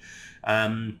wanted.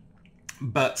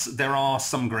 But there are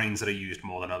some grains that are used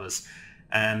more than others.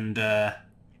 And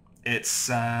it's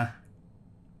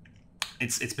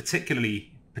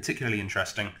particularly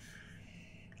interesting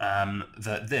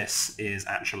that this is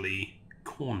actually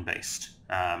corn-based.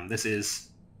 This is,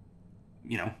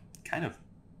 kind of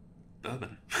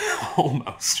bourbon,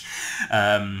 almost.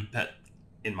 But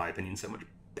in my opinion, so much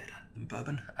better than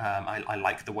bourbon. I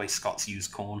like the way Scots use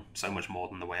corn so much more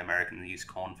than the way Americans use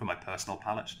corn for my personal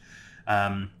palate.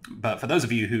 But for those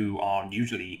of you who are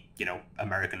usually,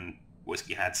 American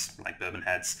whiskey heads, like bourbon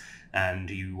heads, and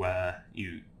you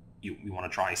want to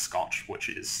try Scotch, which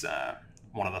is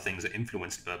one of the things that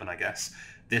influenced bourbon, I guess.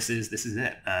 This is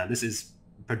it. This is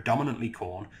predominantly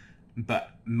corn,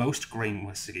 but most grain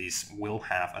whiskies will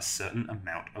have a certain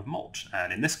amount of malt.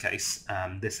 And in this case,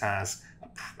 this has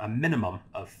a minimum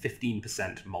of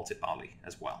 15% malted barley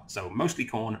as well. So mostly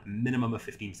corn, minimum of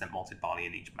 15% malted barley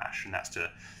in each mash, and that's to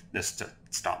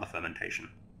start the fermentation.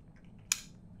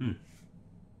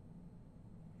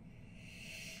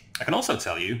 I can also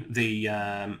tell you the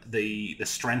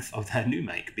strength of their new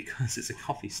make, because it's a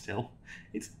coffee still.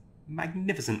 It's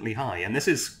magnificently high, and this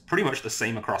is pretty much the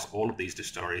same across all of these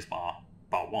distilleries bar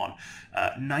one.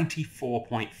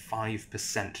 94.5%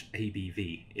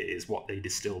 ABV is what they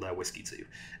distill their whiskey to,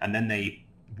 and then they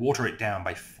water it down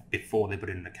before they put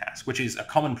it in the cask, which is a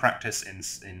common practice in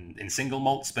single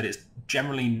malts, but it's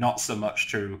generally not so much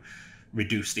to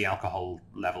reduce the alcohol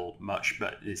level much,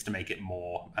 but it's to make it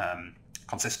more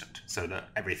consistent, so that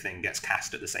everything gets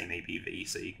cast at the same ABV,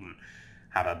 so you can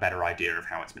have a better idea of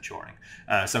how it's maturing.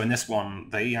 So in this one,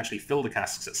 they actually fill the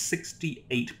casks at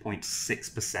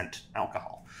 68.6%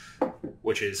 alcohol,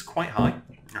 which is quite high.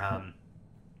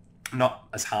 Not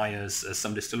as high as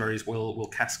some distilleries will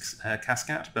cask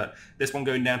at, but this one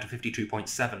going down to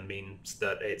 52.7 means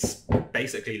that it's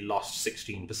basically lost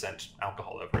 16%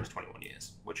 alcohol over its 21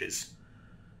 years, which is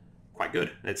quite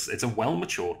good. It's a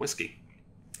well-matured whiskey.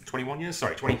 21 years?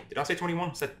 Sorry, 20. Did I say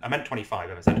 21? I meant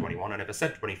 25 if I said 21, and if I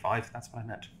said 25, that's what I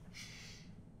meant.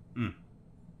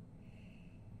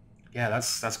 Yeah,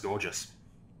 that's gorgeous.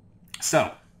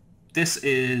 So, this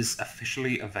is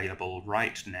officially available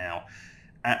right now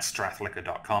at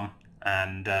strathliquor.com,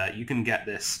 and you can get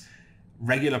this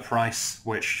regular price,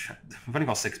 which I've only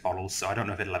got 6 bottles, so I don't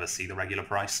know if it'll ever see the regular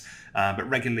price, but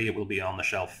regularly it will be on the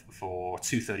shelf for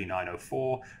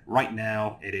 $239.04. Right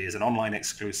now, it is an online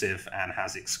exclusive and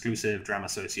has exclusive Dram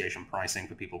Association pricing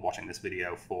for people watching this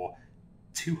video for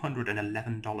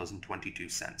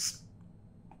 $211.22.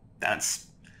 That's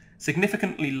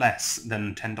significantly less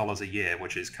than $10 a year,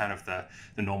 which is kind of the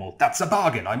normal, that's a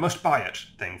bargain, I must buy it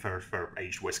thing for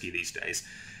aged whiskey these days.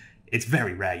 It's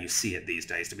very rare you see it these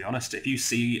days, to be honest. If you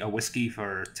see a whiskey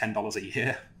for $10 a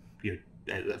year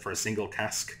for a single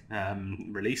cask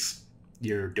release,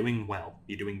 you're doing well.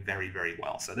 You're doing very, very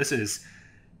well. So this is,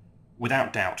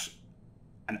 without doubt,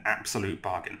 an absolute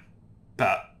bargain.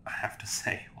 But I have to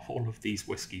say, all of these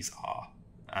whiskies are.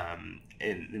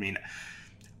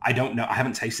 I don't know. I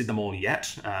haven't tasted them all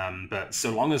yet, but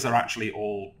so long as they're actually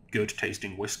all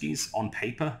good-tasting whiskies, on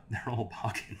paper, they're all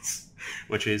bargains,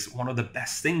 which is one of the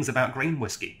best things about grain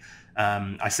whiskey.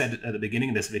 I said at the beginning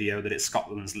of this video that it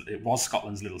was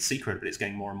Scotland's little secret, but it's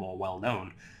getting more and more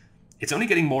well-known. It's only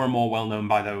getting more and more well-known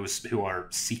by those who are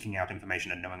seeking out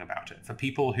information and knowing about it. For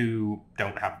people who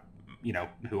don't have,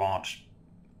 who aren't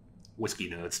whiskey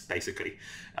nerds, basically,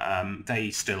 they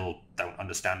still don't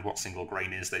understand what single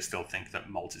grain is. They still think that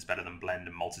malt is better than blend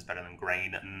and malt is better than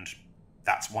grain, and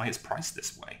that's why it's priced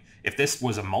this way. If this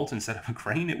was a malt instead of a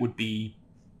grain, it would be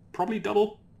probably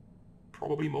double,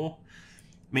 probably more.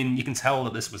 I mean, you can tell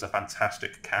that this was a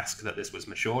fantastic cask that this was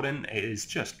matured in. It is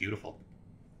just beautiful.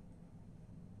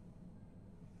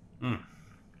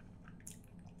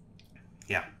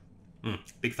 Yeah.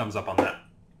 Big thumbs up on that.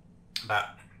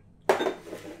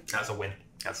 That's a win.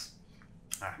 That's...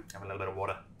 have a little bit of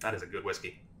water. That is a good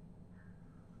whiskey.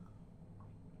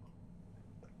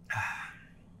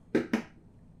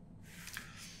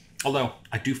 Although,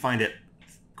 I do find it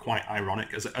quite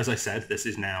ironic. As I said, this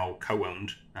is now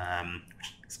co-owned,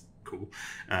 which is cool,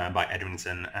 by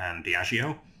Edrington and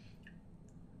Diageo.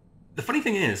 The funny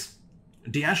thing is,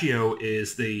 Diageo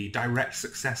is the direct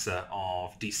successor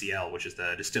of DCL, which is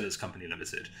the Distillers Company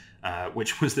Limited,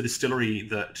 which was the distillery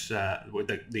that,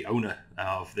 the owner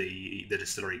of the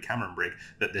distillery Cameron Brig,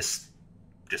 that this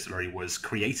distillery was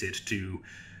created to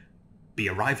be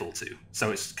a rival to.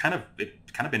 So it's kind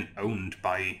of been owned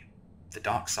by the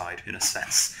dark side in a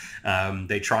sense.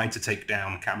 They tried to take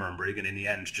down Cameron Brig and in the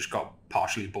end just got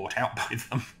partially bought out by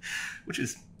them, which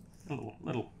is a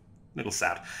little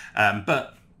sad.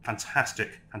 But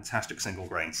fantastic single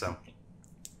grain. So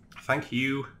thank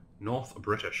you, North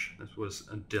British. This was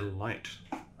a delight.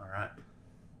 All right.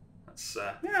 That's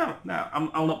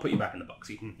I'll not put you back in the box.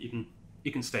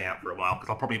 You can stay out for a while because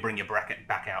I'll probably bring your bracket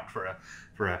back out for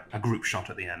a group shot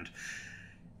at the end.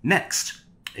 Next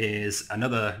is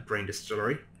another grain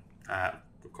distillery,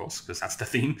 of course, because that's the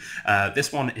theme.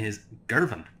 This one is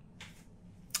Girvan,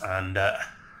 and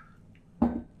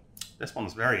this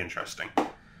one's very interesting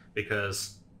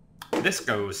because this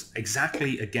goes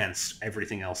exactly against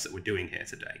everything else that we're doing here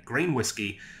today. Grain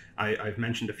whiskey, I've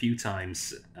mentioned a few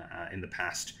times in the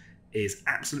past, is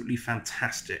absolutely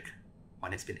fantastic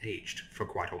when it's been aged for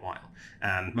quite a while.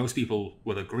 And most people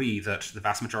will agree that the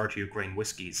vast majority of grain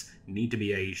whiskies need to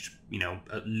be aged,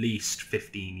 at least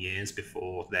 15 years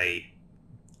before they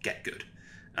get good.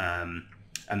 And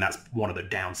that's one of the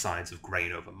downsides of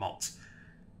grain over malts.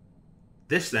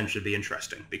 This then should be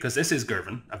interesting because this is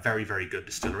Girvan, a very, very good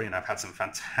distillery, and I've had some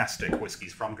fantastic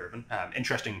whiskies from Girvan.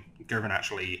 Interesting, Girvan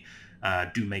actually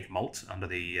do make malt under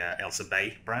the Ailsa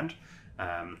Bay brand.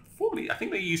 Formerly, I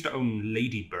think they used to own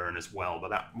Ladyburn as well, but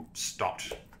that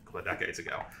stopped a couple of decades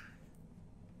ago.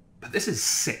 But this is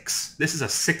 6. This is a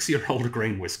 6-year-old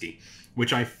grain whiskey,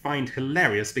 which I find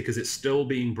hilarious because it's still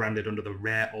being branded under the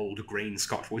Rare Old Grain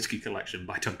Scotch Whisky Collection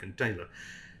by Duncan Taylor.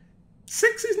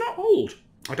 6 is not old.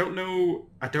 I don't know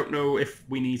if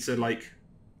we need to,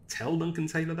 tell Duncan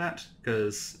Taylor that,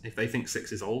 because if they think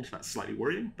 6 is old, that's slightly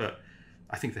worrying, but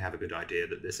I think they have a good idea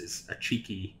that this is a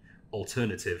cheeky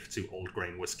alternative to old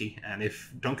grain whiskey, and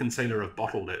if Duncan Taylor have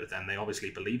bottled it, then they obviously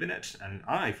believe in it, and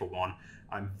I, for one,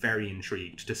 I'm very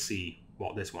intrigued to see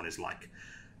what this one is like.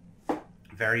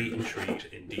 Very intrigued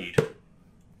indeed.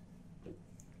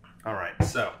 Alright,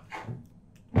 so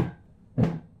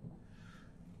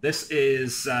this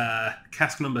is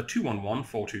cask number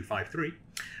 2114253.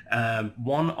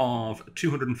 One of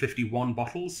 251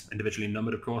 bottles, individually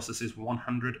numbered, of course. This is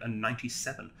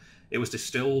 197. It was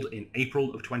distilled in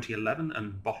April of 2011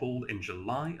 and bottled in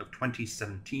July of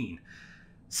 2017.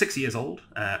 6 years old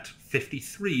at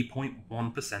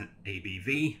 53.1%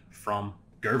 ABV from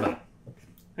Girvan.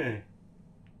 Hey.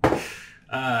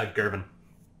 Girvan.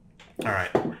 All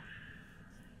right.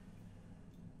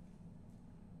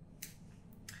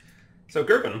 So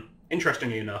Girvan,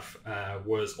 interestingly enough,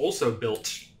 was also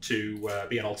built to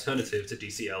be an alternative to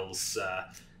DCL's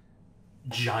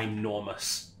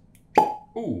ginormous...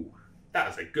 Ooh, that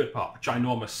is a good part.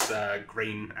 Ginormous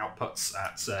grain outputs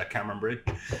at Cameron Bridge.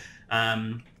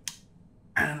 And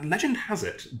legend has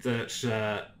it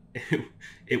that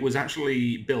it was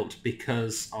actually built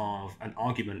because of an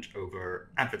argument over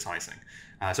advertising.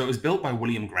 So it was built by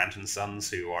William Grant and Sons,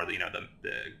 who are the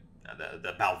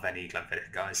Balvenie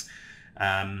Glenfiddich guys.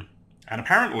 And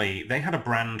apparently they had a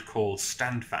brand called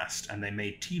Standfast, and they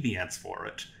made TV ads for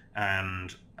it.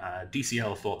 And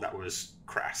DCL thought that was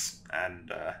crass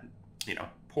and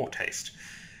poor taste.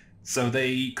 So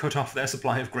they cut off their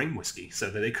supply of grain whiskey so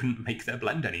that they couldn't make their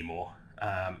blend anymore.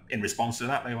 In response to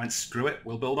that, they went, screw it,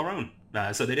 we'll build our own.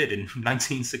 So they did in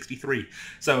 1963.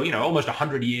 So, almost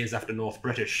 100 years after North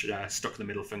British stuck the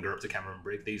middle finger up to Cameron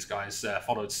Brig, these guys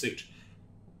followed suit.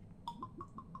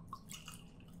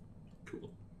 Cool.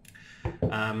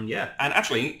 And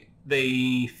actually,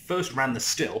 they first ran the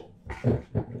still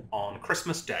on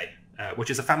Christmas Day,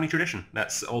 which is a family tradition.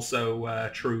 That's also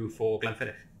true for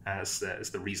Glenfiddich. As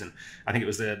the reason. I think it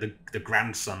was the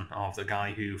grandson of the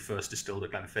guy who first distilled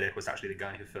at Glenfiddich was actually the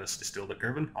guy who first distilled at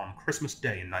Girvan on Christmas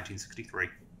Day in 1963.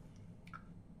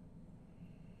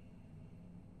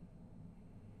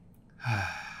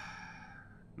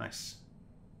 Nice.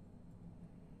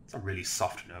 It's a really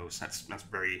soft nose. That's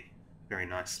very, Very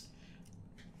nice.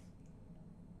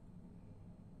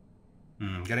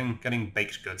 Getting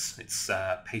baked goods. It's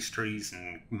pastries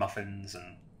and muffins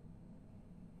and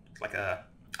it's like a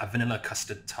vanilla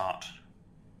custard tart.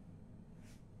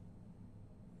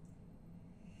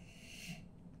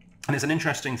 And it's an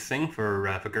interesting thing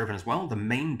for Girvan as well. The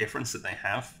main difference that they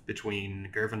have between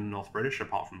Girvan and North British,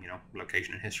 apart from, you know,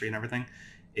 location and history and everything,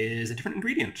 is a different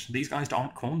ingredient. These guys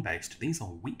aren't corn-based. These are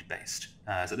wheat-based.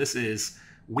 So this is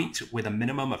wheat with a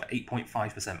minimum of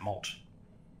 8.5% malt.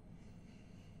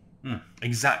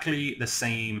 Exactly the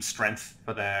same strength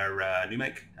for their new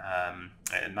make.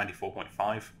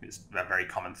 94.5 is a very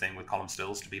common thing with column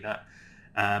stills to be that.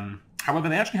 However,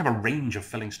 they actually have a range of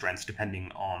filling strengths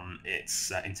depending on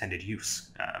its intended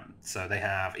use. So they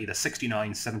have either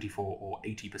 69, 74, or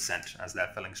 80% as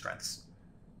their filling strengths.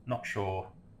 Not sure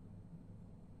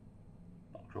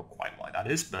quite why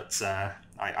that is, but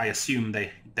I assume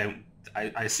they don't.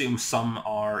 I assume some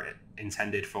are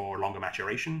intended for longer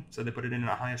maturation, so they put it in at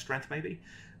a higher strength, maybe.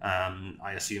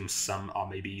 I assume some are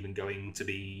maybe even going to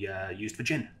be used for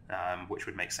gin, which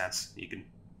would make sense. You can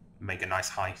make a nice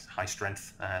high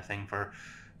strength thing for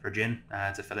gin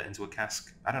to fill it into a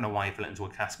cask. I don't know why you fill it into a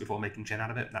cask before making gin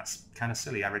out of it. That's kind of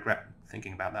silly. I regret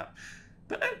thinking about that.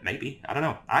 But maybe. I don't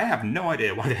know. I have no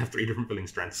idea why they have 3 different filling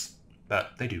strengths,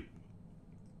 but they do.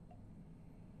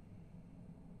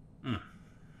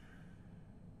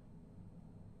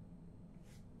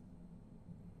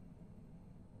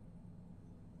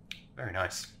 Very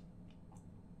nice.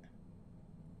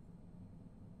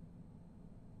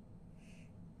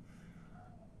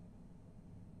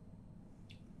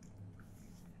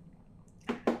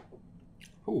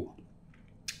 Ooh.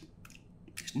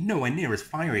 It's nowhere near as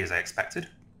fiery as I expected.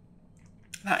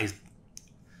 That is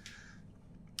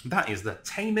the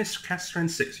tamest cask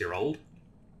strength 6-year-old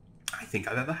I think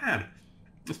I've ever had.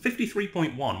 It's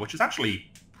 53.1, which is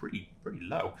actually pretty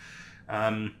low.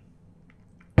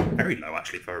 Very low,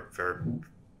 actually, for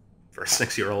a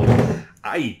 6-year-old.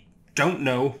 I don't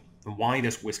know why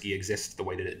this whiskey exists the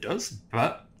way that it does,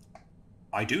 but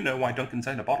I do know why Duncan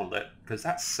Taylor bottled it, because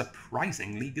that's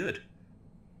surprisingly good.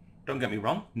 Don't get me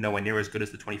wrong, nowhere near as good as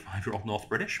the 25-year-old North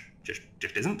British, just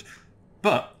isn't,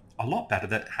 but a lot better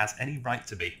than it has any right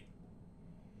to be.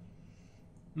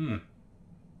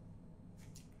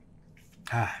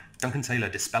 Duncan Taylor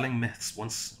dispelling myths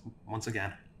once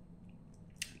again.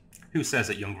 Who says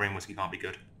that young grain whiskey can't be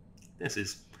good? This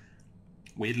is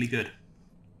weirdly good.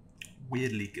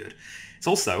 Weirdly good. It's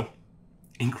also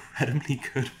incredibly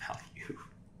good value.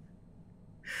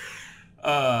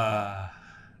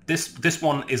 This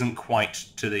one isn't quite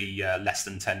to the less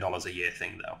than $10 a year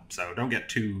thing, though, so don't get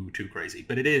too crazy.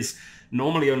 But it is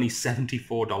normally only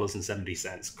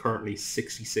 $74.70, currently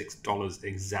 $66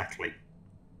 exactly.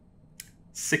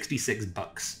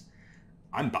 $66.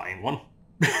 I'm buying one.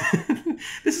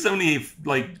 This is only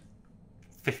like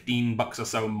 $15 or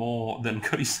so more than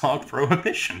Cutty Sark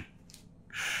Prohibition.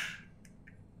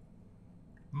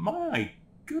 My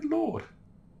good lord.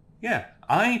 Yeah,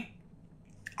 I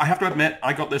have to admit,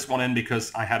 I got this one in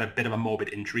because I had a bit of a morbid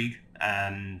intrigue,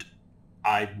 and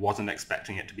I wasn't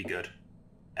expecting it to be good.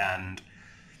 And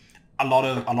a lot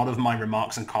of my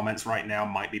remarks and comments right now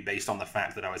might be based on the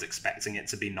fact that I was expecting it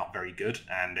to be not very good,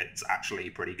 and it's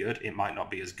actually pretty good. It might not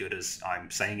be as good as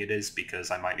I'm saying it is, because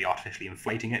I might be artificially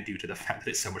inflating it due to the fact that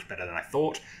it's so much better than I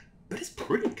thought, but it's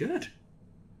pretty good.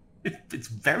 It's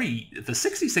very... The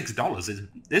 $66 is...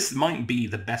 This might be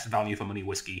the best value for money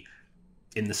whiskey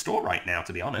in the store right now,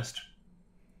 to be honest.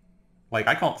 Like,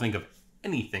 I can't think of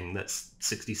anything that's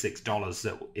 $66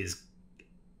 that is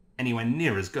anywhere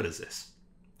near as good as this.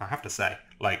 I have to say,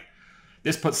 like,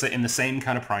 this puts it in the same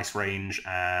kind of price range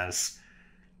as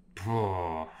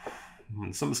some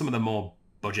of the more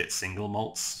budget single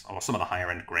malts, or some of the higher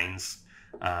end grains,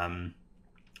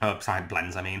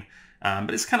 blends, I mean.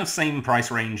 But it's kind of same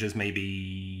price range as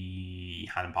maybe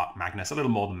Highland Park Magnus, a little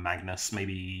more than Magnus,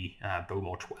 maybe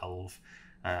Bowmore 12,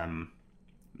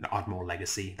 Ardmore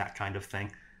Legacy, that kind of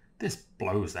thing. This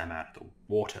blows them out of the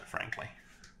water, frankly.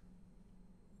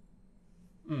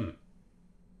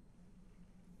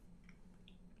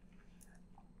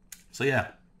 So yeah,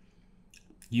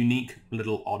 unique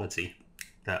little oddity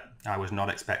that I was not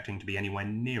expecting to be anywhere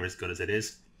near as good as it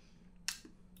is.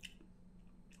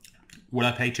 Would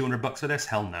I pay $200 for this?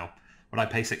 Hell no. Would I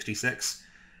pay $66?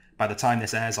 By the time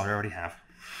this airs, I already have.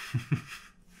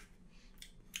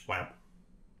 Wow.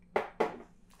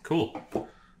 Cool.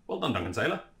 Well done, Duncan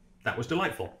Taylor. That was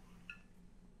delightful.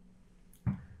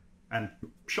 And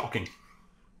shocking.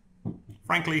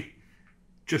 Frankly,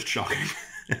 just shocking.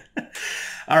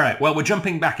 All right. Well, we're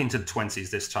jumping back into the 20s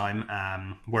this time.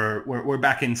 We're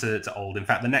back into old. In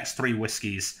fact, the next three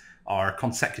whiskies are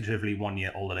consecutively 1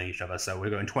 year older than each other. So we're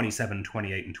going 27,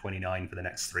 28, and 29 for the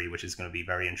next three, which is going to be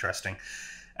very interesting.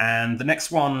 And the next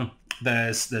one,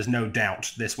 there's no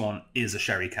doubt this one is a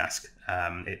sherry cask.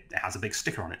 It has a big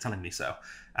sticker on it telling me so.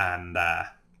 And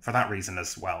for that reason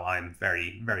as well, I'm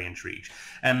very, very intrigued.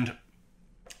 And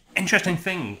interesting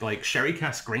thing, like sherry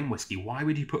cask grain whiskey, why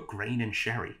would you put grain in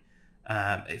sherry?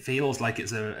 It feels like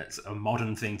it's a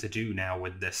modern thing to do now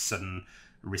with this sudden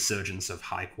resurgence of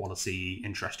high quality,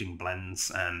 interesting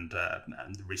blends and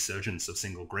the resurgence of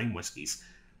single grain whiskies.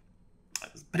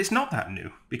 But it's not that new,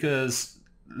 because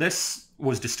this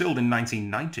was distilled in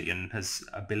 1990 and has,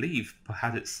 I believe,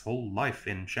 had its whole life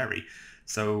in sherry.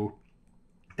 So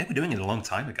they were doing it a long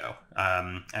time ago.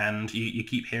 And you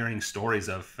keep hearing stories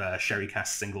of sherry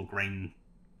cask single grain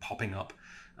popping up.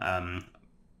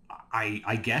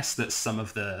 I guess that some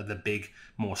of the big,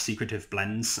 more secretive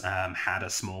blends had a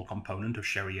small component of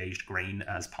sherry-aged grain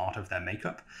as part of their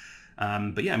makeup.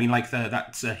 But yeah, I mean, like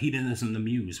that Hedonism the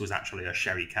Muse was actually a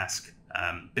sherry cask,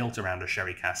 built around a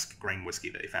sherry cask grain whiskey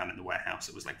that they found in the warehouse.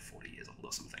 It was like 40 years old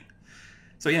or something.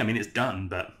 So yeah, I mean, it's done,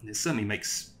 but it certainly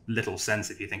makes little sense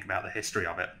if you think about the history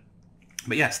of it.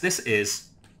 But yes, this is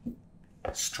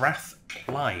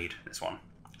Strathclyde, this one.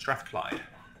 Strathclyde.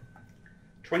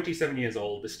 27 years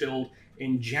old, distilled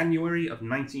in January of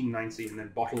 1990 and then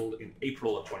bottled in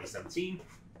April of 2017.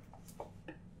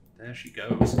 There she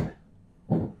goes.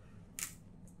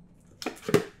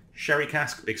 Sherry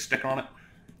cask, big sticker on it.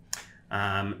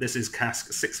 This is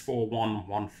cask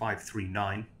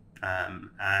 6411539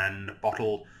 and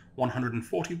bottle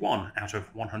 141 out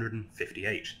of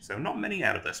 158. So not many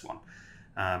out of this one.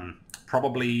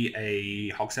 Probably a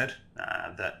hogshead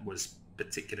that was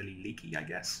particularly leaky, I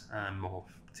guess, or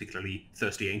particularly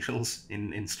thirsty angels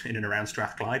in and around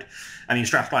Strathclyde. I mean,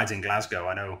 Strathclyde's in Glasgow.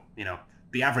 I know,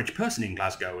 the average person in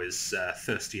Glasgow is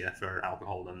thirstier for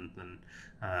alcohol than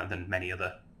many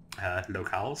other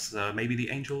locales. Maybe the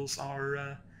angels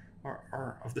are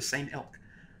of the same ilk.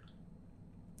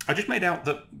 I just made out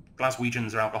that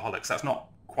Glaswegians are alcoholics. That's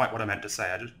not quite what I meant to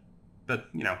say. But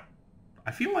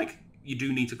I feel like you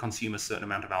do need to consume a certain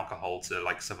amount of alcohol to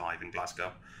survive in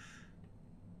Glasgow.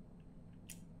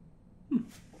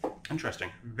 Interesting.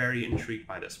 Very intrigued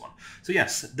by this one. So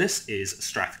yes, this is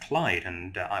Strathclyde,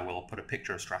 and I will put a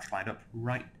picture of Strathclyde up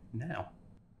right now.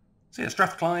 So yeah,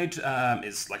 Strathclyde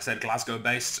is, like I said,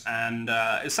 Glasgow-based, and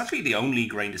it's actually the only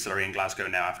grain distillery in Glasgow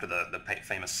now after the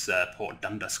famous Port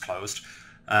Dundas closed.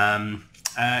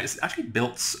 It's actually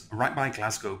built right by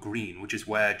Glasgow Green, which is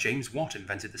where James Watt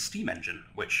invented the steam engine,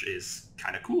 which is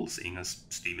kind of cool, seeing as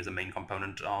steam is a main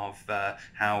component of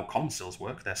how column stills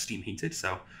work. They're steam heated,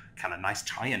 so kind of nice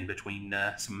tie-in between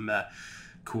some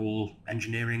cool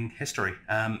engineering history.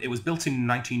 It was built in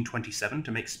 1927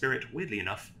 to make spirit, weirdly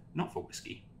enough, not for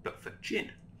whiskey, but for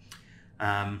gin,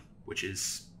 which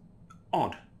is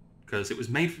odd, because it was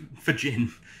made for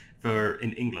gin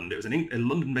in England. It was a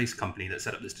London-based company that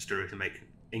set up this distillery to make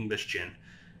English gin.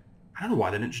 I don't know why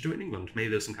they didn't just do it in England. Maybe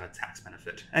there's some kind of tax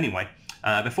benefit. Anyway,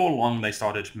 before long they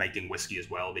started making whiskey as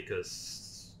well, because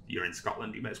you're in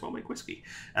Scotland, you may as well make whiskey.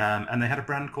 And they had a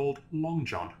brand called Long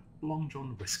John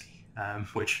whiskey,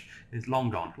 which is long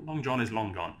gone. Long John is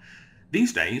long gone.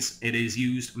 These days, it is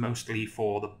used mostly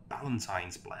for the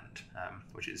Ballantine's blend,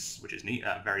 which is neat.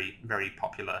 A very, very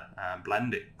popular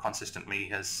blend. It consistently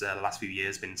has, the last few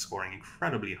years, been scoring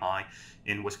incredibly high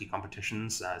in whiskey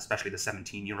competitions, especially the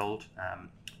 17-year-old,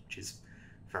 which is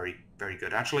very, very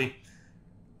good. Actually,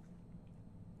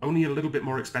 only a little bit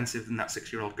more expensive than that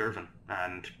 6-year-old Girvan,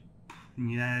 and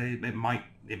yeah, it might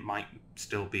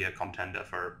still be a contender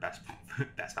for best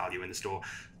value in the store.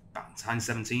 Ballantine's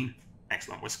 17.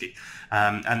 Excellent whiskey.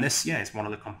 And this, yeah, is one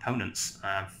of the components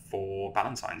for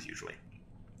Ballantine's usually.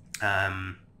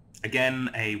 Again,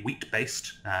 a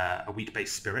wheat-based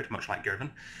spirit, much like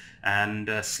Girvan, and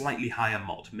a slightly higher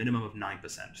malt, minimum of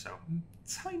 9%, so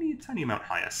tiny amount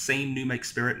higher. Same new make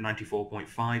spirit,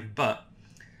 94.5, but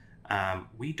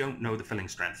we don't know the filling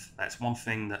strength. That's one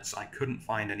thing that I couldn't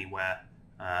find anywhere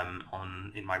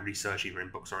in my research, either in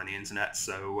books or on the internet,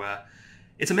 so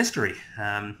it's a mystery.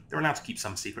 They're allowed to keep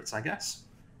some secrets, I guess.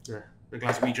 The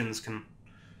Glaswegians can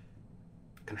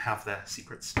have their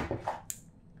secrets.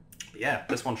 But yeah,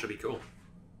 this one should be cool.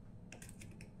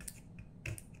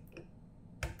 If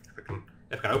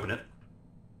I can open it.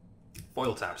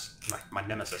 Foil tabs, my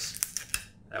nemesis.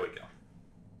 There we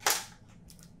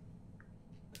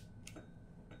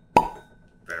go.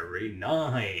 Very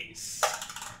nice.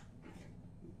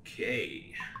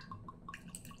 Okay.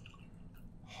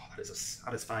 That is a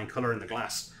satisfying colour in the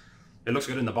glass. It looks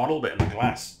good in the bottle, but in the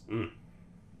glass. Put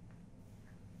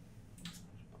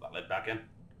that lid back in.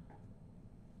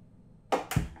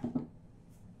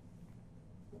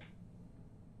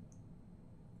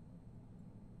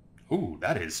 Ooh,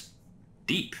 that is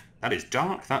deep. That is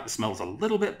dark. That smells a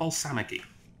little bit balsamic-y.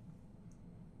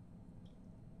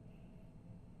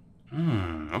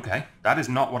 Okay. That is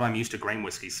not what I'm used to grain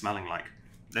whiskey smelling like.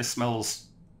 This smells...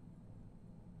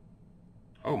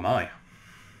 Oh my.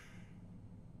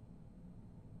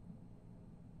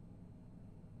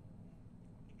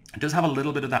 It does have a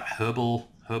little bit of that herbal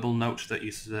note that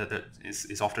that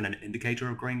is often an indicator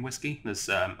of grain whiskey. There's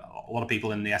a lot of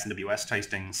people in the S&WS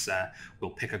tastings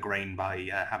will pick a grain by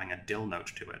having a dill note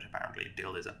to it. Apparently,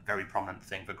 dill is a very prominent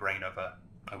thing for grain over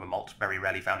malt. Very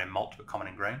rarely found in malt, but common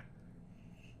in grain.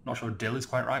 Not sure dill is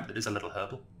quite right, but it is a little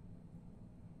herbal.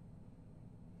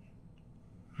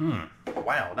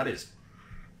 Wow, that is...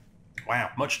 Wow,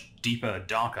 much deeper,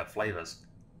 darker flavors.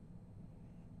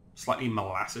 Slightly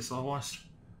molasses almost.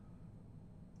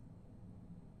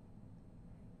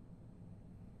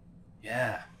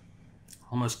 Yeah,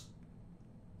 almost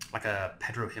like a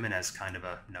Pedro Jimenez kind of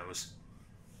a nose.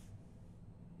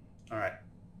 All right.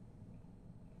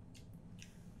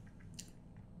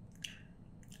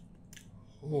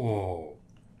 Oh.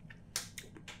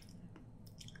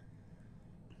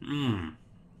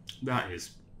 That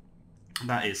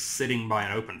is sitting by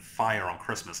an open fire on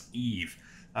Christmas Eve.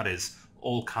 That is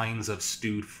all kinds of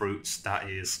stewed fruits. That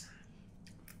is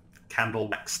candle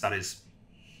wax. That is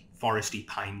foresty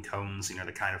pine cones, you know,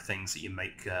 the kind of things that you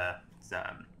make, that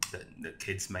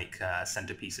kids make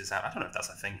centerpieces out. I don't know if that's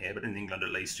a thing here, but in England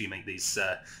at least, you make these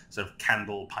sort of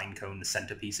candle pine cone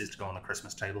centerpieces to go on the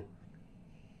Christmas table.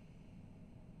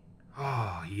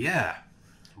 Oh, yeah.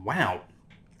 Wow.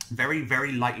 Very,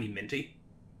 very lightly minty.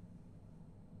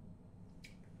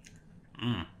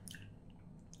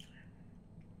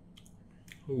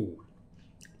 Ooh.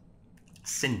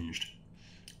 Singed.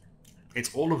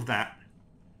 It's all of that,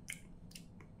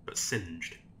 but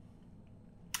singed.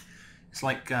 It's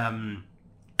like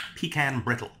pecan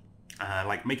brittle,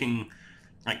 like making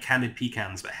like candied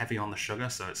pecans, but heavy on the sugar,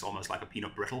 so it's almost like a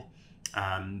peanut brittle.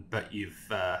 But you've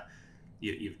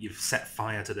set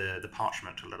fire to the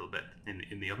parchment a little bit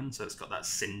in the oven, so it's got that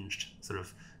singed sort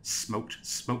of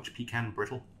smoked pecan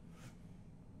brittle.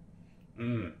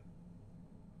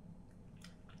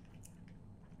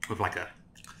 With like a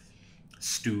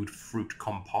stewed fruit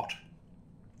compote.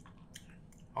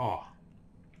 Oh,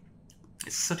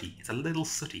 it's sooty. It's a little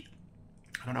sooty.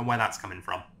 I don't know where that's coming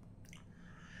from.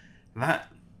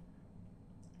 That,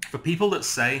 for people that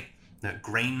say that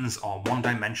grains are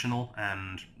one-dimensional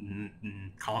and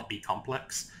can't be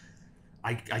complex,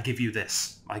 I give you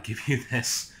this. I give you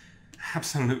this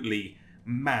absolutely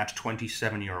mad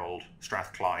 27-year-old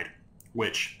Strathclyde,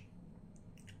 which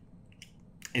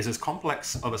is as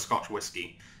complex of a Scotch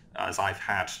whiskey as I've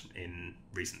had in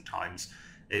recent times.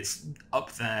 It's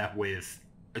up there with...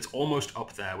 It's almost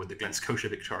up there with the Glen Scotia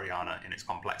Victoriana in its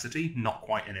complexity, not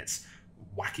quite in its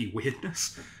wacky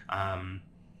weirdness. Not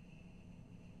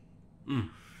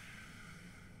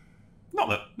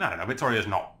that, I don't know, Victoria's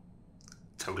not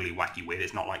totally wacky weird.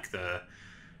 It's not like the,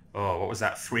 what was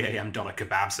that, 3 a.m. doner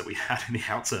kebabs that we had in the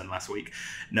outturn last week.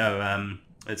 No,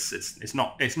 it's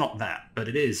not that, but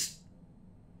it is.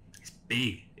 It's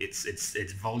big.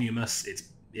 It's voluminous.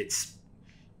 It's.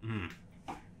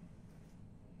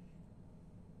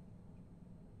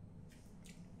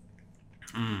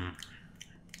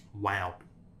 Wow.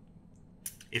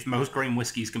 If most grain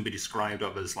whiskies can be described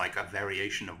of as like a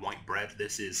variation of white bread,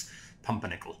 this is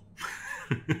pumpernickel.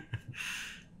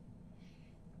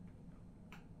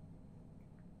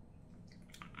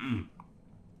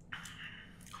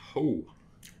 Oh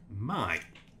my.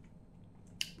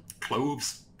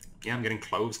 Cloves. Yeah, I'm getting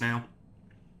cloves now.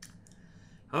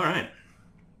 All right.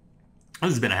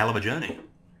 This has been a hell of a journey.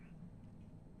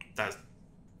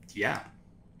 Yeah.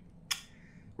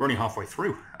 We're only halfway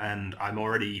through, and I'm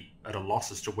already at a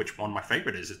loss as to which one my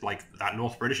favorite is. It's like that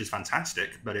North British is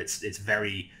fantastic, but it's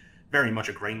very, very much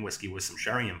a grain whiskey with some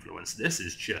sherry influence. This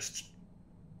is just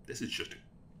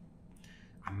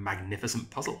a magnificent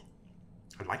puzzle.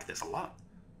 I like this a lot,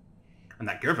 and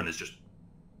that Girvan is just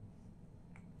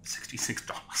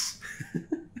 $66.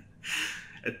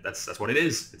 That's what it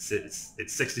is. It's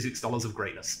 $66 of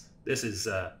greatness. This is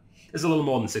a little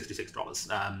more than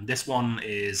 $66. This one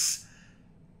is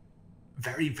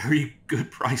very, very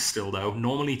good price still, though.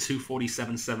 Normally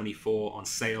 $247.74 on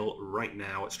sale right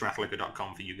now at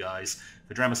strathliquor.com for you guys.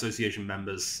 For Dram Association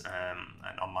members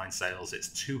and online sales, it's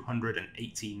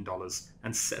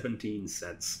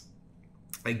 $218.17.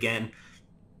 Again,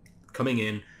 coming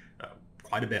in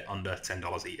quite a bit under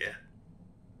 $10 a year.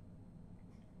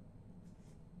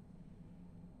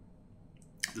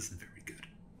 This is very good.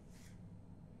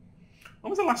 When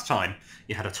was the last time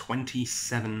you had a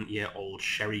 27-year-old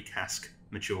sherry cask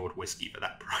matured whiskey for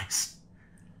that price?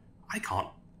 I can't.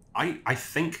 I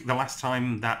think the last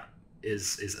time that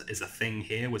is a thing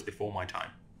here was before my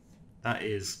time. That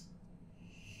is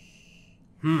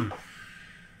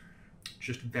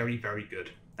just very, very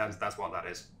good. That's what that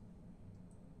is.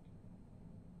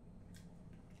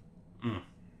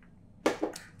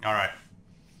 All right.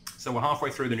 So we're halfway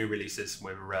through the new releases.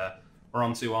 We're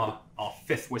on to our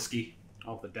fifth whiskey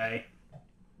of the day.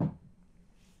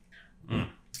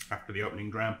 After the opening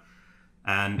dram.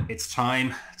 And it's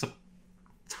time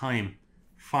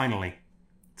finally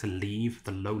to leave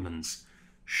the lowlands.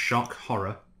 Shock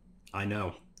horror. I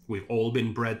know. We've all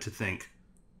been bred to think,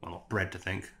 well, not bred to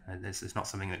think, this is not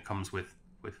something that comes with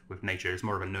nature, it's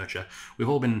more of a nurture. We've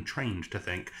all been trained to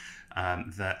think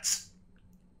that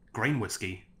grain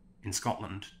whiskey in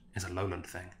Scotland is a lowland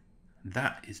thing.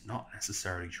 That is not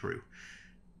necessarily true.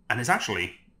 And it's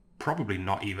actually probably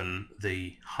not even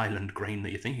the Highland grain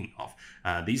that you're thinking of.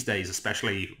 These days,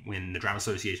 especially in the Dram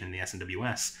Association and the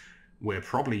SNWS, we're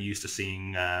probably used to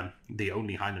seeing the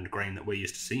only Highland grain that we're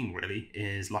used to seeing, really,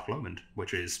 is Loch Lomond,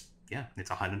 which is, yeah,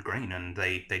 it's a Highland grain, and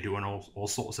they do all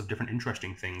sorts of different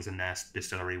interesting things in their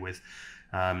distillery with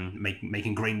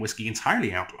making grain whiskey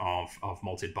entirely out of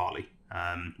malted barley,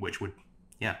 which would,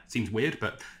 yeah, seems weird,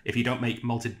 but if you don't make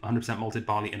 100% malted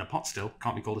barley in a pot still, it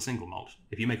can't be called a single malt.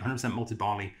 If you make 100% malted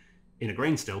barley in a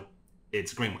grain still,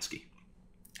 it's grain whiskey.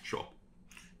 Sure.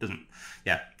 Doesn't,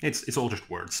 yeah, it's all just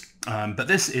words. But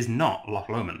this is not Loch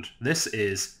Lomond. This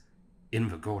is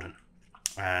Invergordon.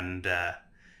 And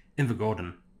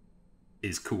Invergordon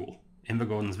is cool.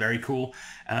 Invergordon's very cool.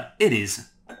 It is,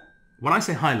 when I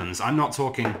say Highlands, I'm not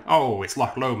talking, oh, it's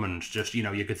Loch Lomond, just, you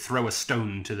know, you could throw a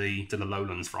stone to the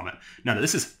lowlands from it. No,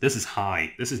 this is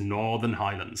high. This is Northern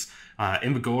Highlands.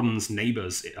 Invergordon's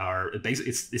neighbours are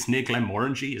basically, it's near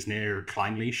Glenmorangie, it's near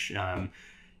Clynelish.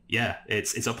 Yeah,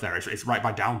 it's up there. It's right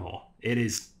by Dalmore. It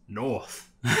is north.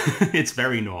 It's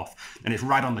very north, and it's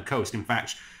right on the coast. In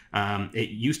fact, it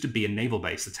used to be a naval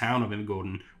base. The town of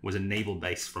Invergordon was a naval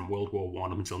base from World War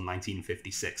I up until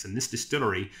 1956. And this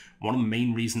distillery, one of the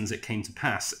main reasons it came to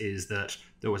pass is that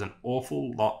there was an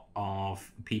awful lot of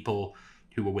people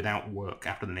who were without work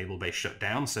after the naval base shut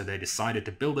down. So they decided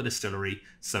to build a distillery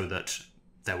so that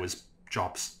there was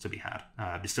jobs to be had.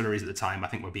 Distilleries at the time, I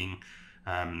think, were being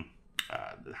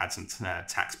had some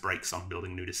tax breaks on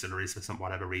building new distilleries for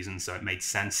whatever reason, so it made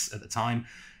sense at the time.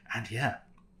 And yeah,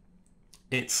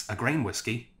 it's a grain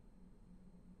whiskey,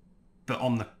 but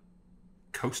on the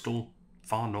coastal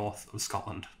far north of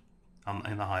Scotland,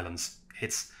 in the Highlands.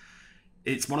 It's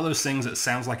one of those things that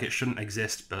sounds like it shouldn't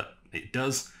exist, but it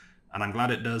does, and I'm glad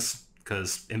it does,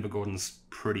 because Invergordon's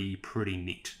pretty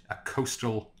neat. A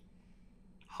coastal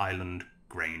Highland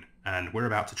grain, and we're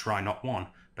about to try not one,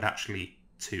 but actually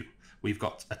two. We've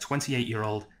got a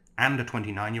 28-year-old and a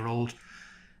 29-year-old,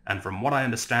 and from what I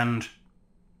understand,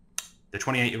 the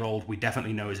 28-year-old we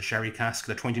definitely know is a sherry cask.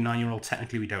 The 29-year-old,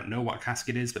 technically we don't know what cask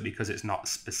it is, but because it's not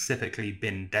specifically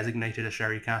been designated a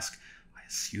sherry cask, I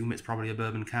assume it's probably a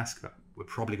bourbon cask, but we're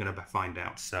probably going to find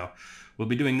out. So we'll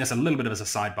be doing this a little bit as a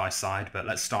side-by-side, but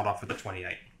let's start off with the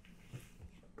 28.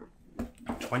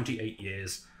 28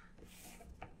 years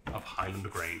of Highland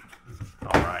grain.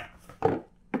 All right.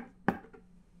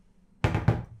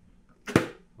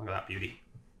 Look at that beauty.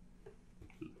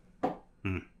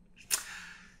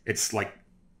 It's like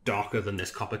darker than this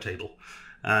copper table.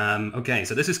 Okay,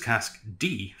 so this is cask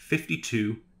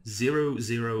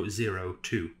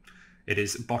D5200002. It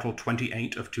is bottle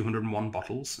 28 of 201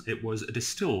 bottles. It was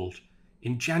distilled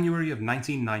in January of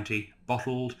 1990,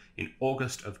 bottled in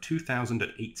August of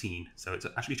 2018. So it's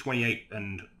actually 28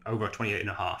 and over 28 and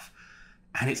a half.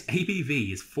 And its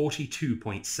ABV is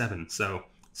 42.7. So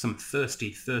some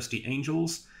thirsty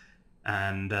angels.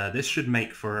 And this should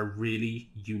make for a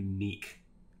really unique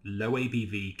low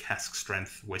ABV cask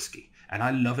strength whiskey. And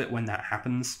I love it when that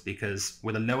happens, because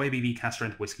with a low ABV cask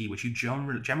strength whiskey, which you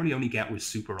generally only get with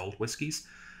super old whiskies,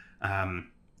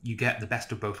 you get the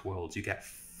best of both worlds. You get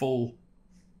full,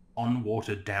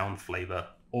 unwatered down flavor,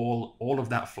 all of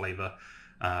that flavor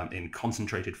in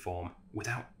concentrated form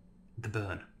without the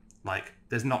burn. Like,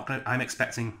 I'm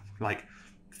expecting like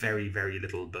very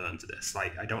little burn to this.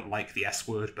 Like, I don't like the S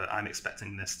word, but I'm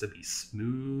expecting this to be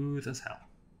smooth as hell.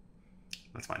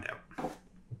 Let's find out.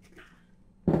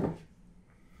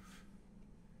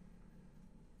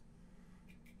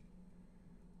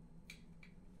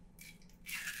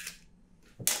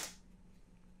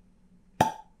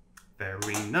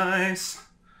 Very nice.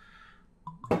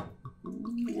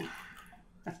 Ooh.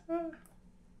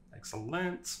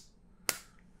 Excellent.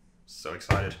 So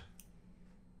excited.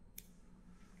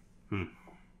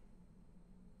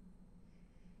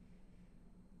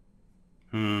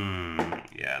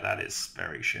 Yeah, that is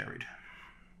very sherried.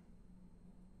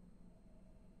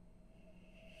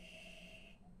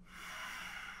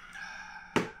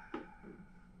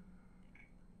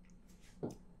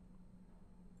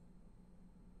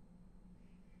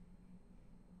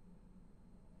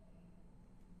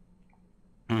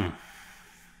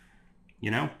 You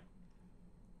know,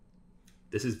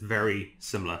 this is very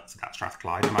similar to that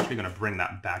Strathclyde. I'm actually going to bring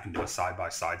that back and do a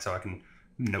side-by-side so I can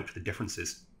note the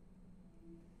differences.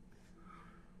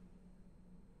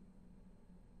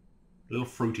 A little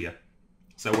fruitier.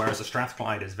 So whereas the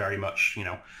Strathclyde is very much, you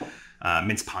know,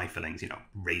 mince pie fillings, you know,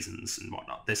 raisins and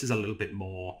whatnot, this is a little bit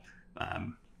more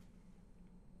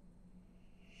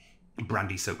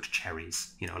brandy-soaked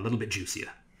cherries, you know, a little bit juicier.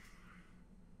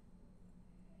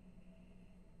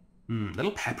 A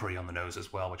little peppery on the nose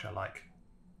as well, which I like.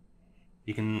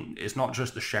 You can, it's not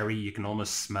just the sherry, you can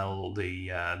almost smell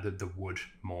the wood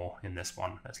more in this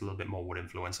one. It's a little bit more wood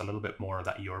influence, a little bit more of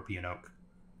that European oak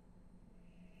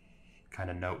kind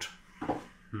of note.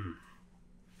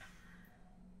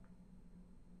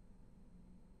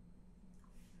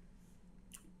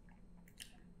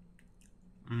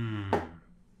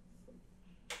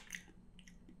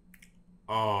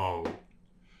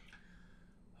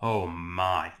 Oh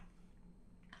my.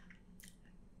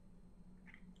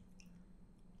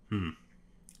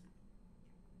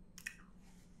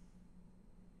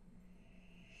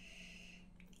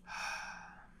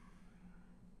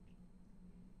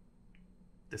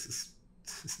 This is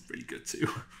really good too.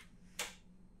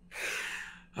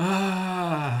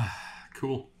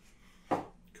 Cool.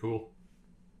 Cool.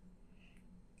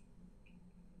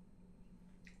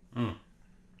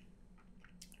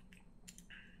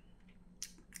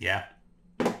 Yeah.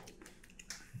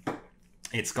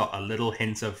 It's got a little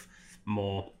hint of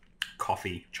more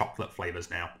coffee, chocolate flavors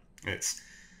now. It's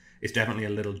definitely a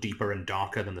little deeper and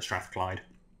darker than the Strathclyde.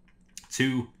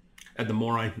 The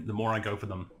more I go for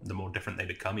them, the more different they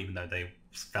become, even though they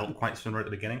felt quite similar at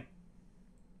the beginning.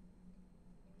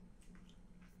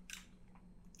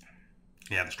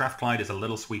 Yeah, the Strathclyde is a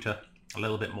little sweeter, a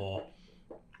little bit more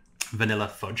vanilla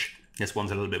fudge. This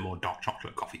one's a little bit more dark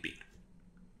chocolate coffee bean.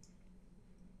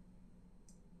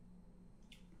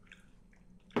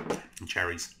 And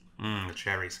cherries. The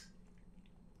cherries.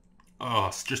 Oh,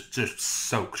 it's just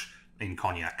soaked in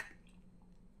cognac.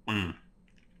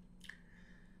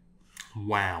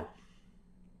 Wow.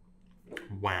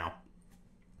 Wow.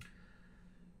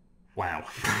 Wow.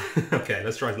 Okay,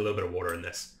 let's try a little bit of water in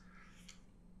this.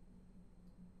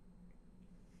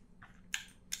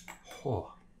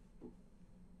 Oh.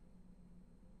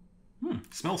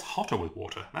 Smells hotter with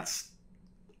water. That's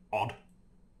odd.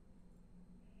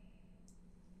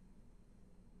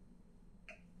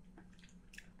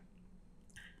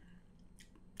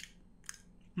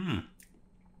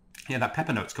 Yeah, that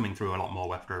pepper note's coming through a lot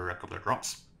more after a couple of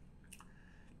drops.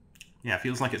 Yeah, it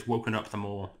feels like it's woken up the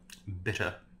more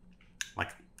bitter,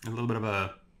 like a little bit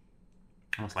of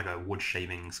almost like a wood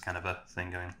shavings kind of a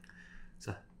thing going. It's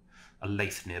a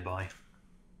lathe nearby.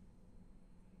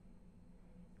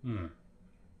 Yeah,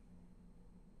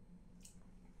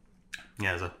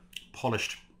 there's a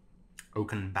polished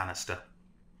oaken banister.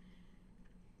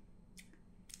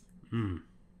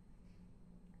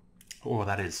 Oh,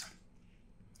 that is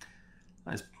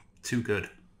too good.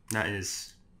 That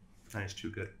is too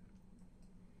good.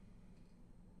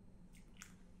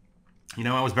 You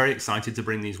know, I was very excited to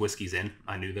bring these whiskies in.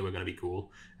 I knew they were going to be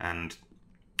cool, and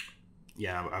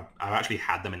yeah, I've actually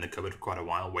had them in the cupboard for quite a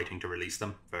while, waiting to release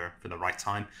them for the right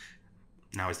time.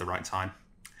 Now is the right time,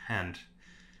 and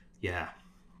yeah,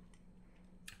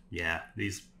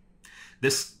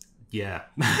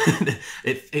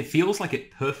 it feels like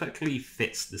it perfectly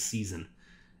fits the season.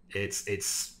 It's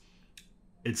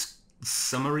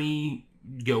summery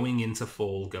going into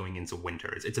fall, going into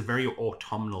winter. It's a very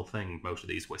autumnal thing, most of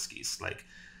these whiskies. Like,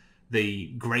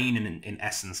 the grain in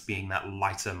essence being that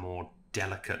lighter, more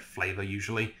delicate flavor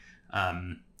usually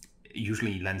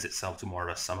lends itself to more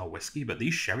of a summer whiskey. But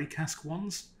these sherry cask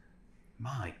ones,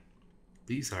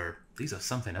 these are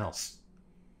something else.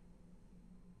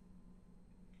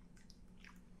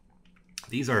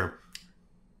 These are,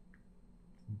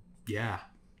 yeah,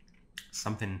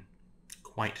 something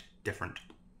quite different.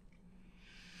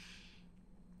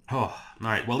 Oh, all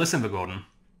right. Well, this Invergordon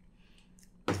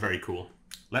is very cool.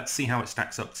 Let's see how it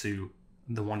stacks up to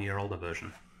the 1 year older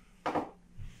version.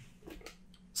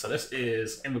 So this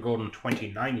is Invergordon,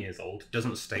 29 years old.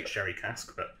 Doesn't state sherry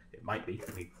cask, but it might be.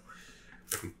 We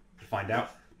can find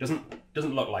out. Doesn't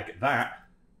look like that.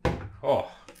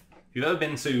 Oh, if you've ever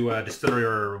been to a distillery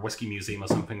or a whiskey museum or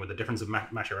something with a difference of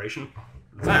maturation,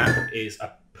 that is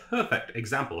a perfect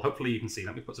example. Hopefully you can see.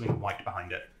 Let me put something white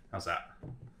behind it. How's that?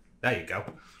 There you go.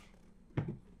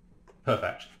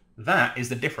 Perfect. That is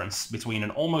the difference between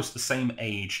an almost the same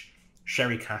age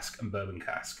sherry cask and bourbon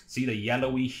cask. See the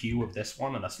yellowy hue of this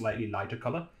one and a slightly lighter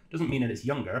colour? Doesn't mean that it's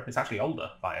younger, it's actually older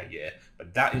by a year.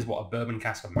 But that is what a bourbon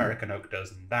cask American oak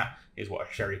does, and that is what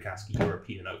a sherry cask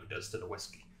European oak does to the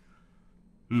whiskey.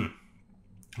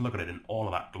 Look at it in all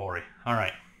of that glory.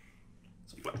 Alright,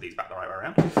 so flip these back the right way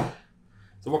around.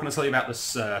 So what can I tell you about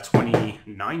this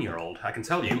 29-year-old? I can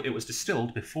tell you it was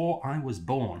distilled before I was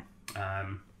born.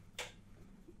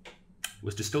 It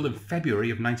was distilled in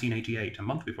February of 1988, a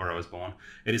month before I was born.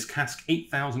 It is cask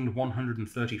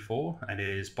 8,134, and it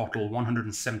is bottle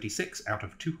 176 out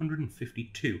of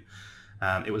 252.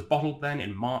 It was bottled then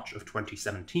in March of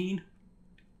 2017.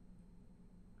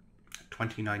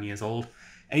 29 years old.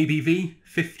 ABV,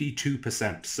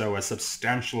 52%, so a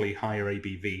substantially higher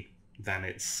ABV than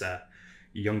its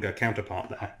younger counterpart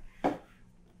there.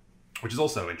 Which is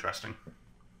also interesting.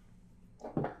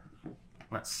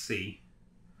 Let's see.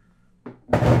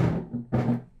 Oh,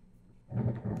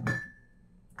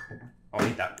 I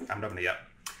need that. I haven't opened it yet.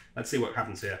 Let's see what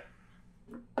happens here.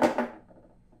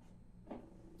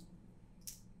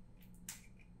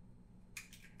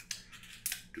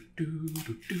 So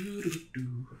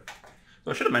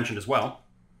I should have mentioned as well,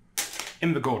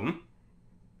 Invergordon.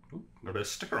 Got a bit of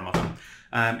sticker on my phone.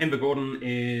 Invergordon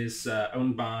is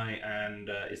owned by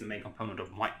and is the main component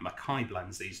of White Mackay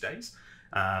blends these days.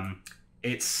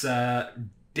 It's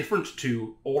different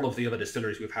to all of the other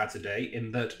distilleries we've had today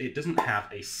in that it doesn't have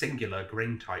a singular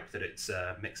grain type that it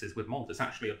mixes with malt. It's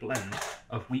actually a blend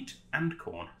of wheat and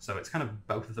corn, so it's kind of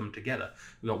both of them together.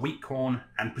 We've got wheat, corn,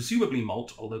 and presumably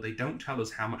malt, although they don't tell us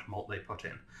how much malt they put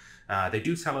in. They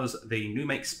do tell us the new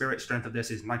make spirit strength of this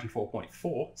is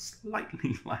 94.4,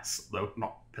 slightly less, though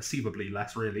not perceivably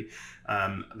less really,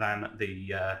 than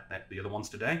the other ones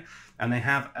today. And they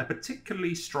have a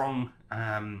particularly strong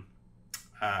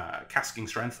casking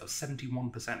strength of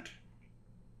 71%.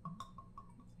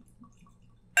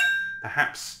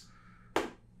 Perhaps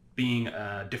being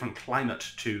a different climate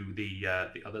to the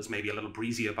others, maybe a little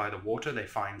breezier by the water, they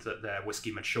find that their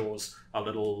whiskey matures a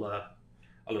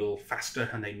little faster,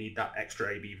 and they need that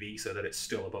extra ABV so that it's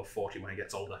still above 40 when it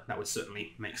gets older. That would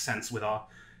certainly make sense with our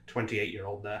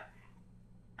 28-year-old there.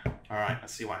 All right,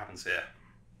 let's see what happens here.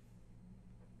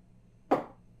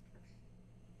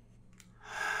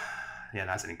 Yeah,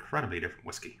 that's an incredibly different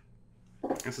whiskey.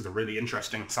 This is a really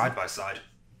interesting side-by-side.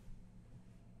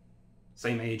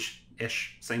 Same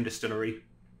age-ish, same distillery.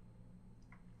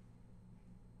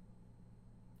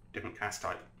 Different cask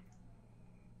type.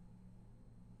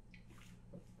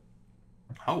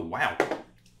 Oh, wow.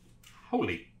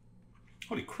 Holy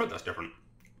crud, that's different.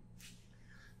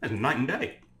 That's night and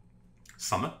day.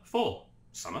 Summer, fall.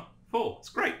 Summer, fall. It's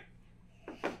great.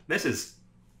 This is...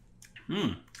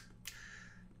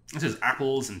 This is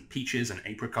apples and peaches and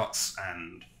apricots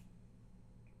and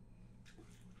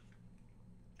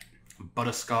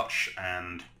butterscotch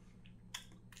and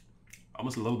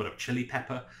almost a little bit of chili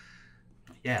pepper.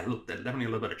 Yeah, definitely a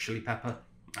little bit of chili pepper.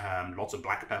 Lots of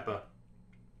black pepper.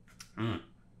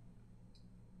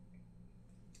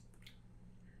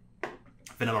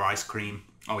 Vanilla ice cream.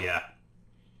 Oh yeah.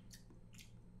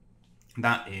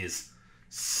 That is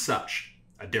such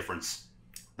a difference.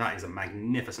 That is a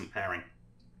magnificent pairing.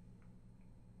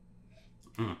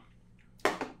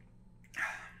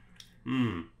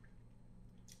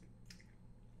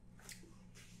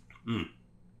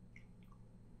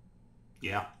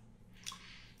 Yeah.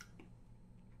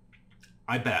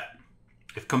 I bet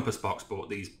if Compass Box bought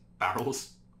these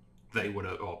barrels, they would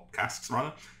have, or casks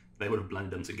rather, they would have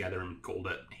blended them together and called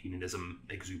it hedonism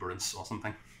exuberance or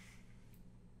something.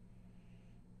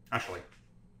 Actually,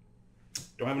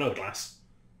 do I have another glass?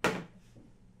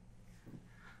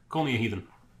 Call me a heathen.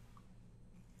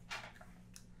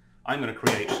 I'm going to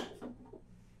create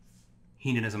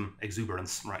hedonism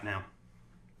exuberance right now.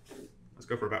 Let's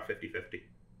go for about 50-50.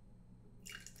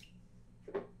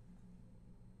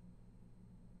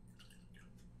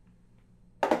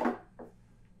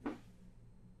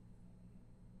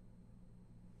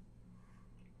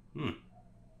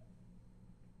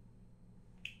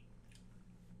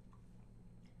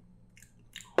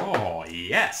 Oh,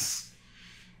 yes.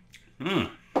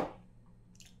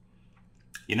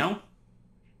 You know,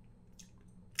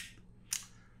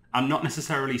 I'm not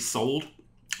necessarily sold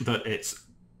that it's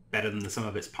better than the sum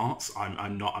of its parts.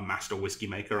 I'm not a master whiskey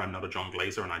maker. I'm not a John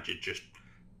Glazer, and I just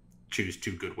choose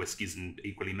two good whiskies and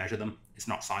equally measure them. It's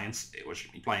not science. It was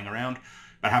just me playing around.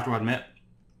 But I have to admit,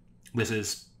 this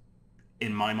is,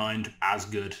 in my mind, as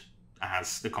good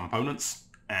as the components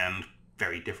and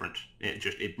very different.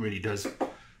 It really does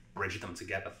bridge them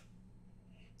together.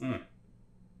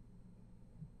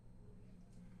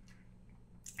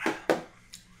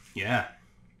 Yeah.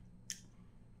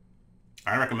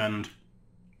 I recommend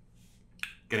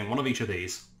getting one of each of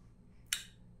these,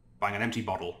 buying an empty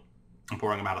bottle, and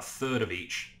pouring about a third of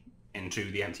each into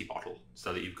the empty bottle,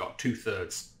 so that you've got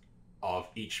 2/3 of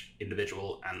each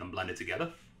individual and them blended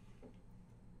together.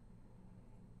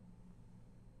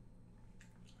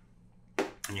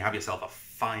 And you have yourself a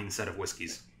fine set of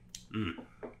whiskies.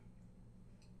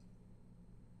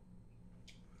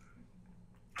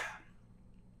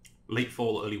 Late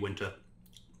fall, early winter.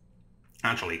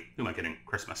 Actually, who am I kidding?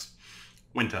 Christmas.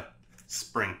 Winter,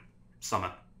 spring,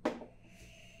 summer.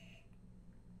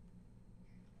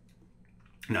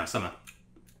 No, summer.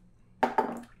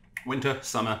 Winter,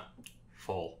 summer,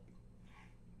 fall.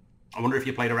 I wonder if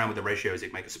you played around with the ratios, you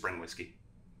could make a spring whiskey.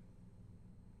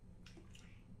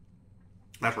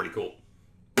 That's really cool.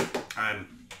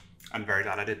 I'm very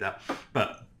glad I did that.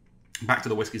 But back to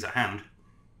the whiskies at hand.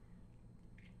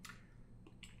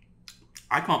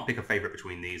 I can't pick a favorite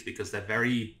between these because they're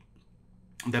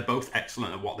both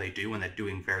excellent at what they do, and they're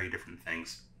doing very different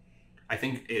things. I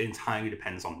think it entirely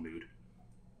depends on mood.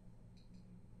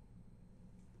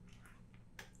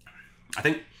 I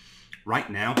think right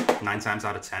now, 9 times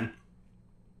out of 10,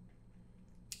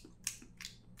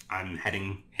 I'm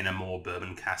heading in a more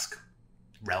bourbon cask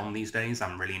realm these days.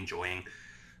 I'm really enjoying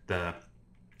the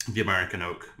American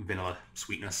oak vanilla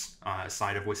sweetness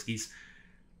side of whiskies.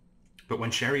 But when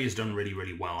sherry is done really,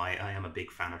 really well, I am a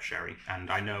big fan of sherry. And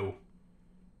I know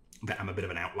that I'm a bit of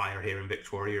an outlier here in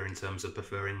Victoria in terms of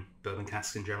preferring bourbon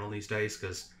casks in general these days,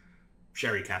 because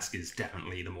sherry cask is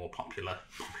definitely the more popular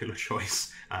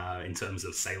choice in terms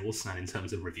of sales and in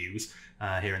terms of reviews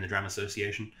here in the Dram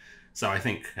Association. So I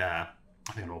think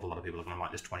an awful lot of people are going to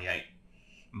like this 28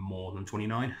 more than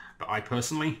 29. But I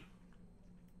personally,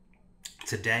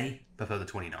 today, prefer the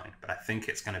 29. But I think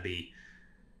it's going to be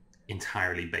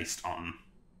entirely based on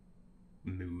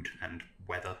mood and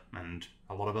weather and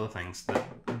a lot of other things. They're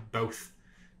both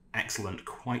excellent,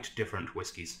 quite different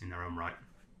whiskies in their own right.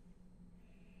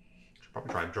 Should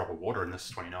probably try a drop of water in this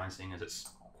 29, seeing as it's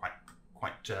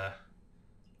quite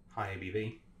high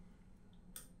ABV.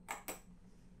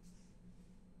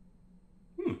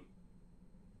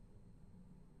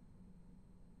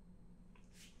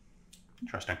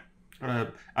 Interesting.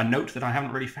 A note that I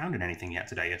haven't really found in anything yet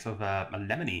today. It's of a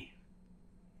lemony.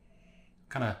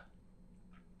 Kind of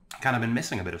been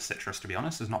missing a bit of citrus, to be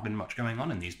honest. There's not been much going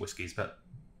on in these whiskies, but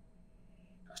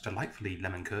it's delightfully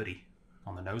lemon curdy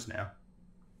on the nose now.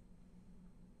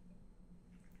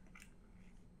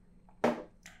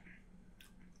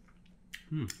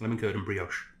 Lemon curd and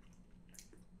brioche.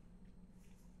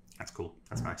 That's cool.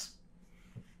 That's nice.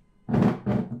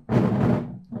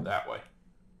 That way.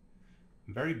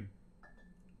 I'm very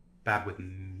bad with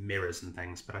mirrors and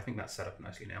things, but I think that's set up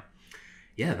nicely now.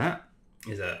 Yeah, that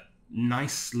is a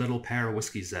nice little pair of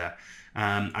whiskies there.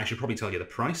 I should probably tell you the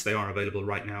price. They are available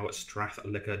right now at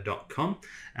strathliquor.com.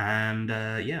 And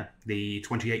yeah, the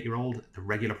 28-year-old, the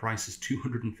regular price is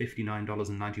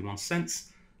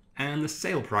 $259.91. And the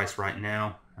sale price right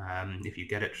now, if you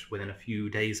get it within a few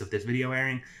days of this video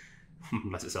airing,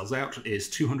 unless it sells out, is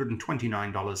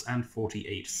 $229.48.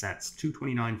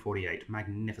 $229.48.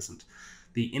 Magnificent.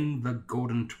 The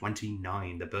Invergordon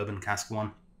 29, the bourbon cask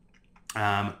one,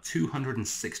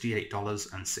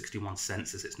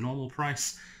 $268.61 is its normal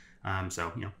price.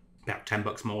 So, you know, about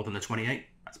 $10 more than the 28.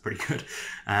 That's pretty good.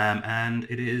 And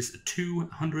it is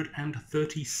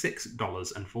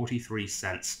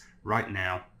 $236.43 right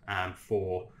now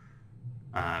for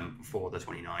the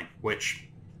 29, which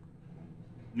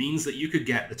means that you could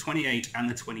get the 28 and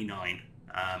the 29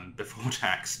 before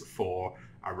tax for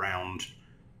around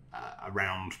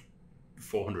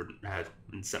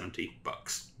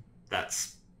 $470.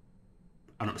 That's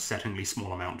an upsettingly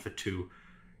small amount for two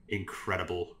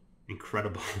incredible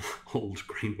old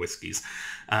grain whiskies.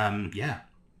 Yeah,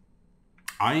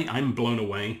 I'm blown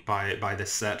away by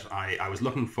this set. I was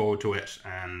looking forward to it,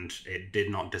 and it did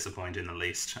not disappoint in the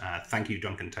least. Thank you,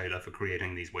 Duncan Taylor, for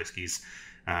creating these whiskies.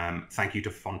 Thank you to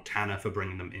Fontana for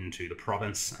bringing them into the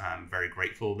province. I'm very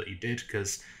grateful that you did,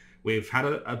 because we've had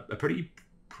a pretty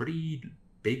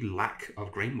big lack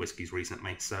of grain whiskies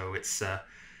recently. So it's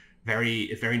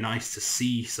very nice to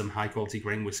see some high-quality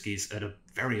grain whiskies at a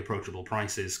very approachable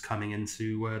prices coming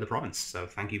into the province. So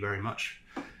thank you very much.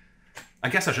 I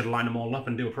guess I should line them all up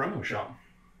and do a promo shot.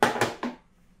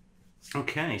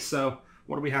 Okay, so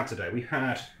what do we have today? We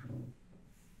had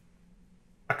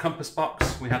a compass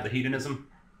box. We had the hedonism.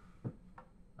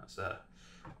 That's a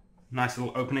nice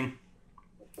little opening.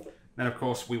 Then, of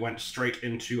course, we went straight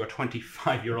into a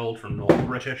 25-year-old from North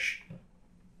British.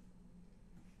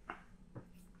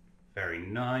 Very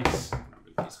nice. I'm going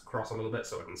to move these across a little bit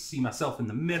so I can see myself in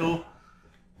the middle.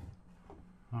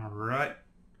 All right.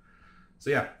 So,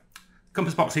 yeah.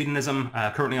 Compass Box Hedonism,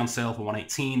 currently on sale for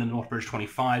 $118, and North British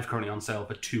 25, currently on sale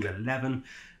for $211.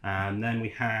 And then we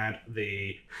had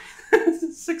the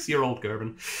 6-year-old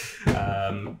Gerben.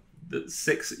 The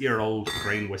 6-year-old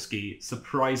grain whiskey,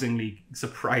 surprisingly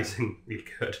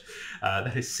good.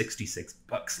 That is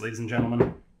 $66, ladies and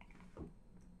gentlemen.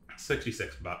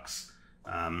 $66.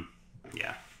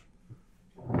 Yeah.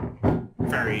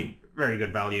 Very, very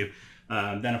good value.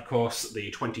 Then, of course,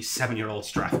 the 27-year-old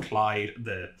Strathclyde,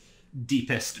 the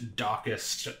deepest,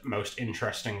 darkest, most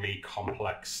interestingly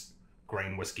complex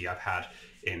grain whiskey I've had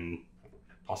in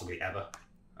possibly ever.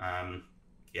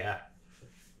 Yeah.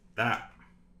 That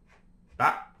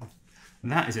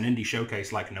is an indie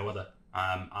showcase like no other.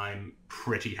 I'm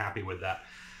pretty happy with that.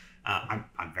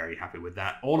 I'm very happy with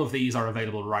that. All of these are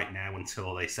available right now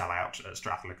until they sell out at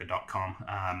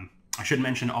strathliquor.com. I should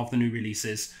mention, of the new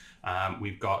releases,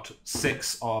 we've got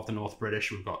 6 of the North British.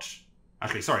 We've got...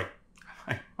 Actually, sorry.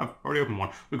 I've already opened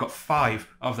one. We've got 5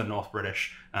 of the North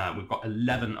British. We've got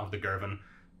 11 of the Gervin.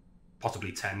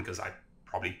 Possibly 10, because I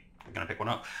probably am going to pick one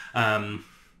up.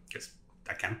 Because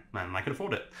I can, and I can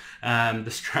afford it. The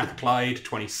Strathclyde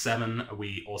 27,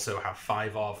 we also have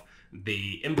 5 of.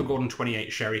 The Invergordon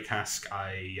 28 Sherry Cask,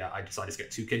 I decided to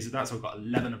get 2 cases of that, so we've got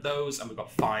 11 of those, and we've got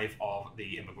 5 of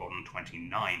the Invergordon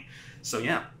 29. So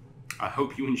yeah, I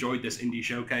hope you enjoyed this indie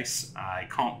showcase. I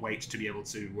can't wait to be able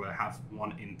to have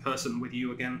one in person with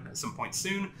you again at some point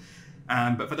soon.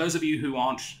 But for those of you who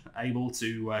aren't able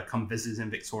to come visit us in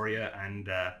Victoria and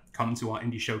come to our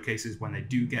indie showcases when they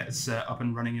do get us up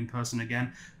and running in person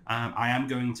again, I am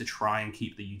going to try and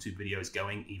keep the YouTube videos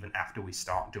going even after we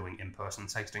start doing in-person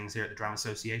tastings here at the Dram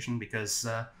Association, because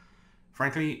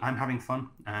frankly, I'm having fun,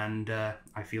 and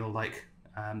I feel like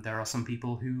there are some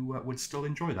people who would still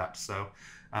enjoy that. So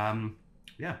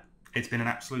yeah, it's been an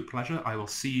absolute pleasure. I will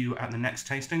see you at the next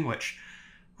tasting, which,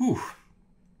 whew,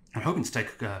 I'm hoping to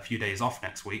take a few days off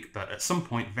next week, but at some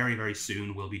point very, very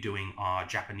soon we'll be doing our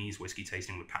Japanese whiskey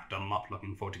tasting with Pat Dunlop.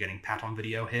 Looking forward to getting Pat on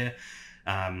video here.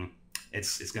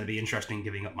 It's going to be interesting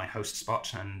giving up my host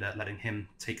spot and letting him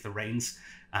take the reins.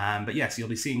 But yes, you'll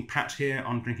be seeing Pat here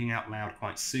on Drinking Out Loud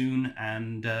quite soon,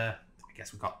 and I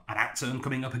guess we've got an outturn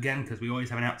coming up again, because we always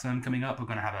have an outturn coming up. We're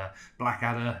going to have a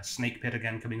Blackadder Snake Pit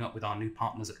again coming up with our new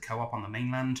partners at Co-op on the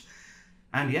mainland.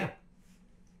 And yeah,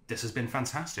 this has been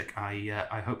fantastic.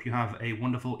 I hope you have a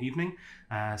wonderful evening.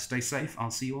 Stay safe.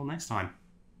 I'll see you all next time.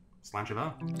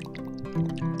 Slancha.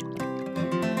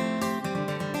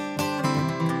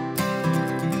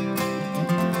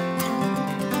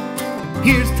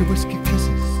 Here's to whiskey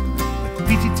kisses, with the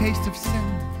peaty taste of scent.